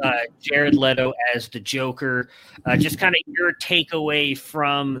of Jared Leto as the Joker. Just kind of your takeaway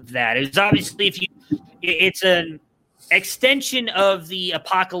from that. It's obviously it's an extension of the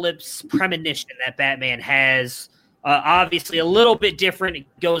apocalypse premonition that Batman has. Obviously a little bit different. It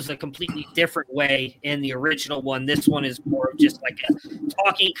goes a completely different way in the original one. This one is more of just like a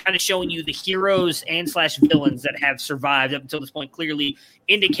talking, kind of showing you the heroes and / villains that have survived up until this point, clearly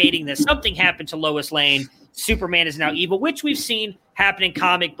indicating that something happened to Lois Lane. Superman is now evil, which we've seen happen in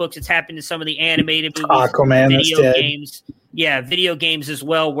comic books. It's happened in some of the animated movies, Aquaman, video games. Yeah, video games as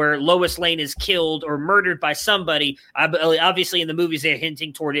well, where Lois Lane is killed or murdered by somebody. Obviously, in the movies, they're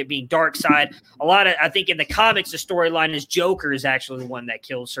hinting toward it being Darkseid. I think in the comics, the storyline is Joker is actually the one that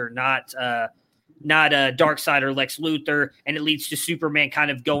kills her, not Darkseid or Lex Luthor, and it leads to Superman kind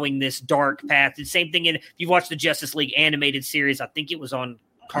of going this dark path. The same thing if you watch the Justice League animated series, I think it was on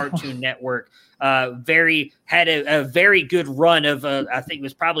Cartoon Network. Had a very good run of I think it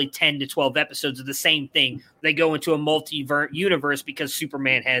was probably 10 to 12 episodes of the same thing. They go into a multiverse universe because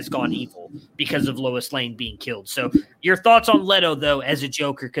Superman has gone evil because of Lois Lane being killed. So your thoughts on Leto though as a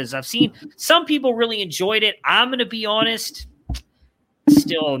Joker, because I've seen some people really enjoyed it. I'm going to be honest,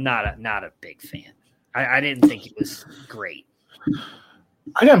 still not a big fan. I didn't think it was great.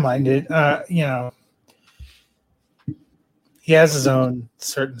 I didn't mind it. He has his own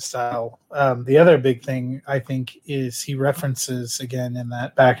certain style. The other big thing, I think, is he references, again, in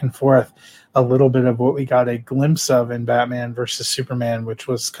that back and forth, a little bit of what we got a glimpse of in Batman versus Superman, which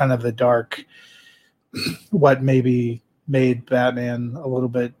was kind of the dark, what maybe made Batman a little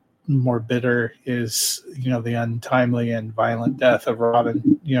bit more bitter is, the untimely and violent death of Robin,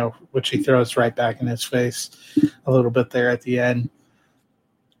 which he throws right back in his face a little bit there at the end.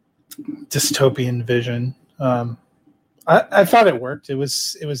 Dystopian vision. I thought it worked. It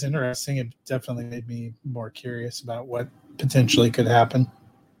was interesting. It definitely made me more curious about what potentially could happen.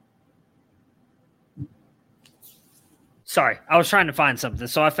 Sorry, I was trying to find something.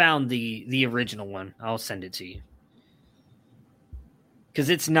 So I found the original one. I'll send it to you. Because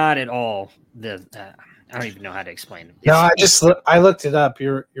it's not at all I don't even know how to explain it. I looked it up.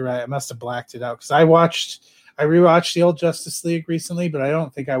 You're right. I must have blacked it out because I rewatched the old Justice League recently, but I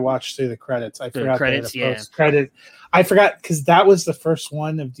don't think I watched through the credits. I forgot post-credit. I forgot because that was the first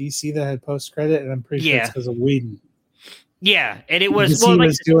one of DC that had post-credit, and I'm pretty sure it's because of Whedon. Yeah, and it was he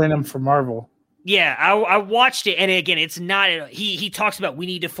was doing them for Marvel. Yeah, I watched it, and again, it's not. He talks about we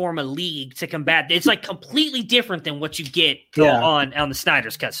need to form a league to combat. It's like completely different than what you get on the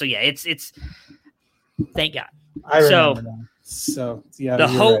Snyder's Cut. So yeah, it's thank God. I remember that. So yeah, you're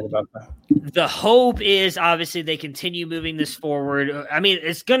right about that. The hope is obviously they continue moving this forward. I mean,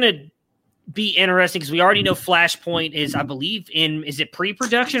 it's gonna be interesting because we already know Flashpoint is, I believe, is it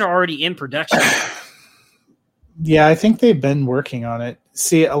pre-production or already in production? Yeah, I think they've been working on it.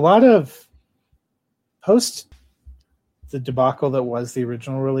 See, a lot of post the debacle that was the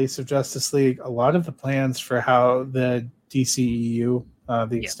original release of Justice League, a lot of the plans for how the DCEU,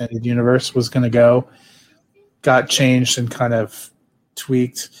 the extended universe, was going to go got changed and kind of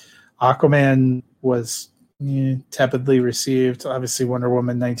tweaked. Aquaman was tepidly received. Obviously, Wonder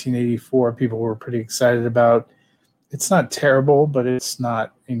Woman 1984, people were pretty excited about. It's not terrible, but it's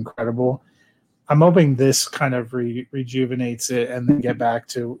not incredible. I'm hoping this kind of rejuvenates it and then get back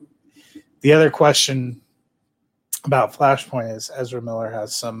to the other question about Flashpoint is Ezra Miller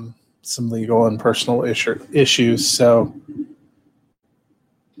has some legal and personal issues, so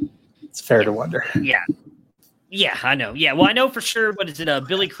it's fair to wonder. Yeah, I know. Yeah, well, I know for sure. What is it?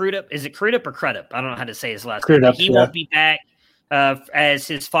 Billy Crudup? Is it Crudup or Crudup? I don't know how to say his last name. He won't be back as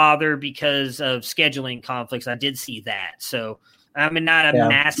his father because of scheduling conflicts. I did see that. So, I mean, not a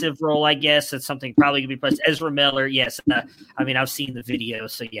massive role, I guess. It's something probably going to be pressed. Ezra Miller, yes. I mean, I've seen the video.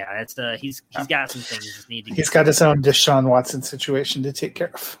 So, yeah, it's he's got some things that need to. He's got his own Deshaun Watson situation to take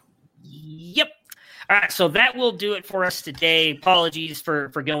care of. Yep. All right, so that will do it for us today. Apologies for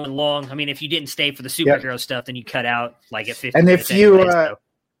going long. I mean, if you didn't stay for the superhero stuff, then you cut out like at 50 minutes. And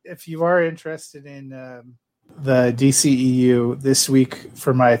if you are interested in the DCEU this week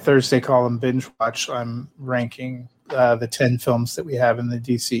for my Thursday column binge watch, I'm ranking the 10 films that we have in the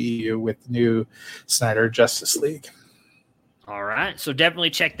DCEU with the new Snyder Justice League. All right. So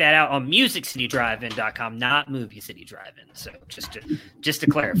definitely check that out on MusicCityDrive-In.com, not Movie City Drive-In. So just to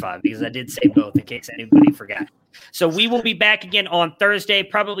clarify, because I did say both in case anybody forgot. So we will be back again on Thursday,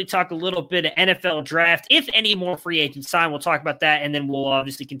 probably talk a little bit of NFL draft. If any more free agents sign, we'll talk about that. And then we'll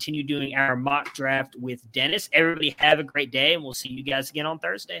obviously continue doing our mock draft with Dennis. Everybody have a great day, and we'll see you guys again on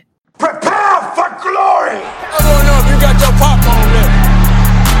Thursday. Prepare for glory! I want to know if you got your popcorn ready.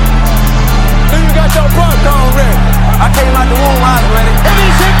 Do you got your popcorn ready? I came out the womb, I was ready. And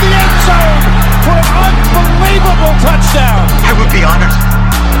he's hit the end zone for an unbelievable touchdown. I would be honored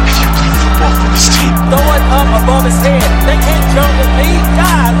if you played football for this team. Throw it up above his head. They can't jump with me.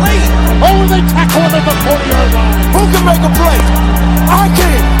 Golly. Oh, they tackle him at the 40-yard line. Who can make a play? I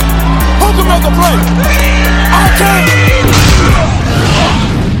can. Who can make a play? I can.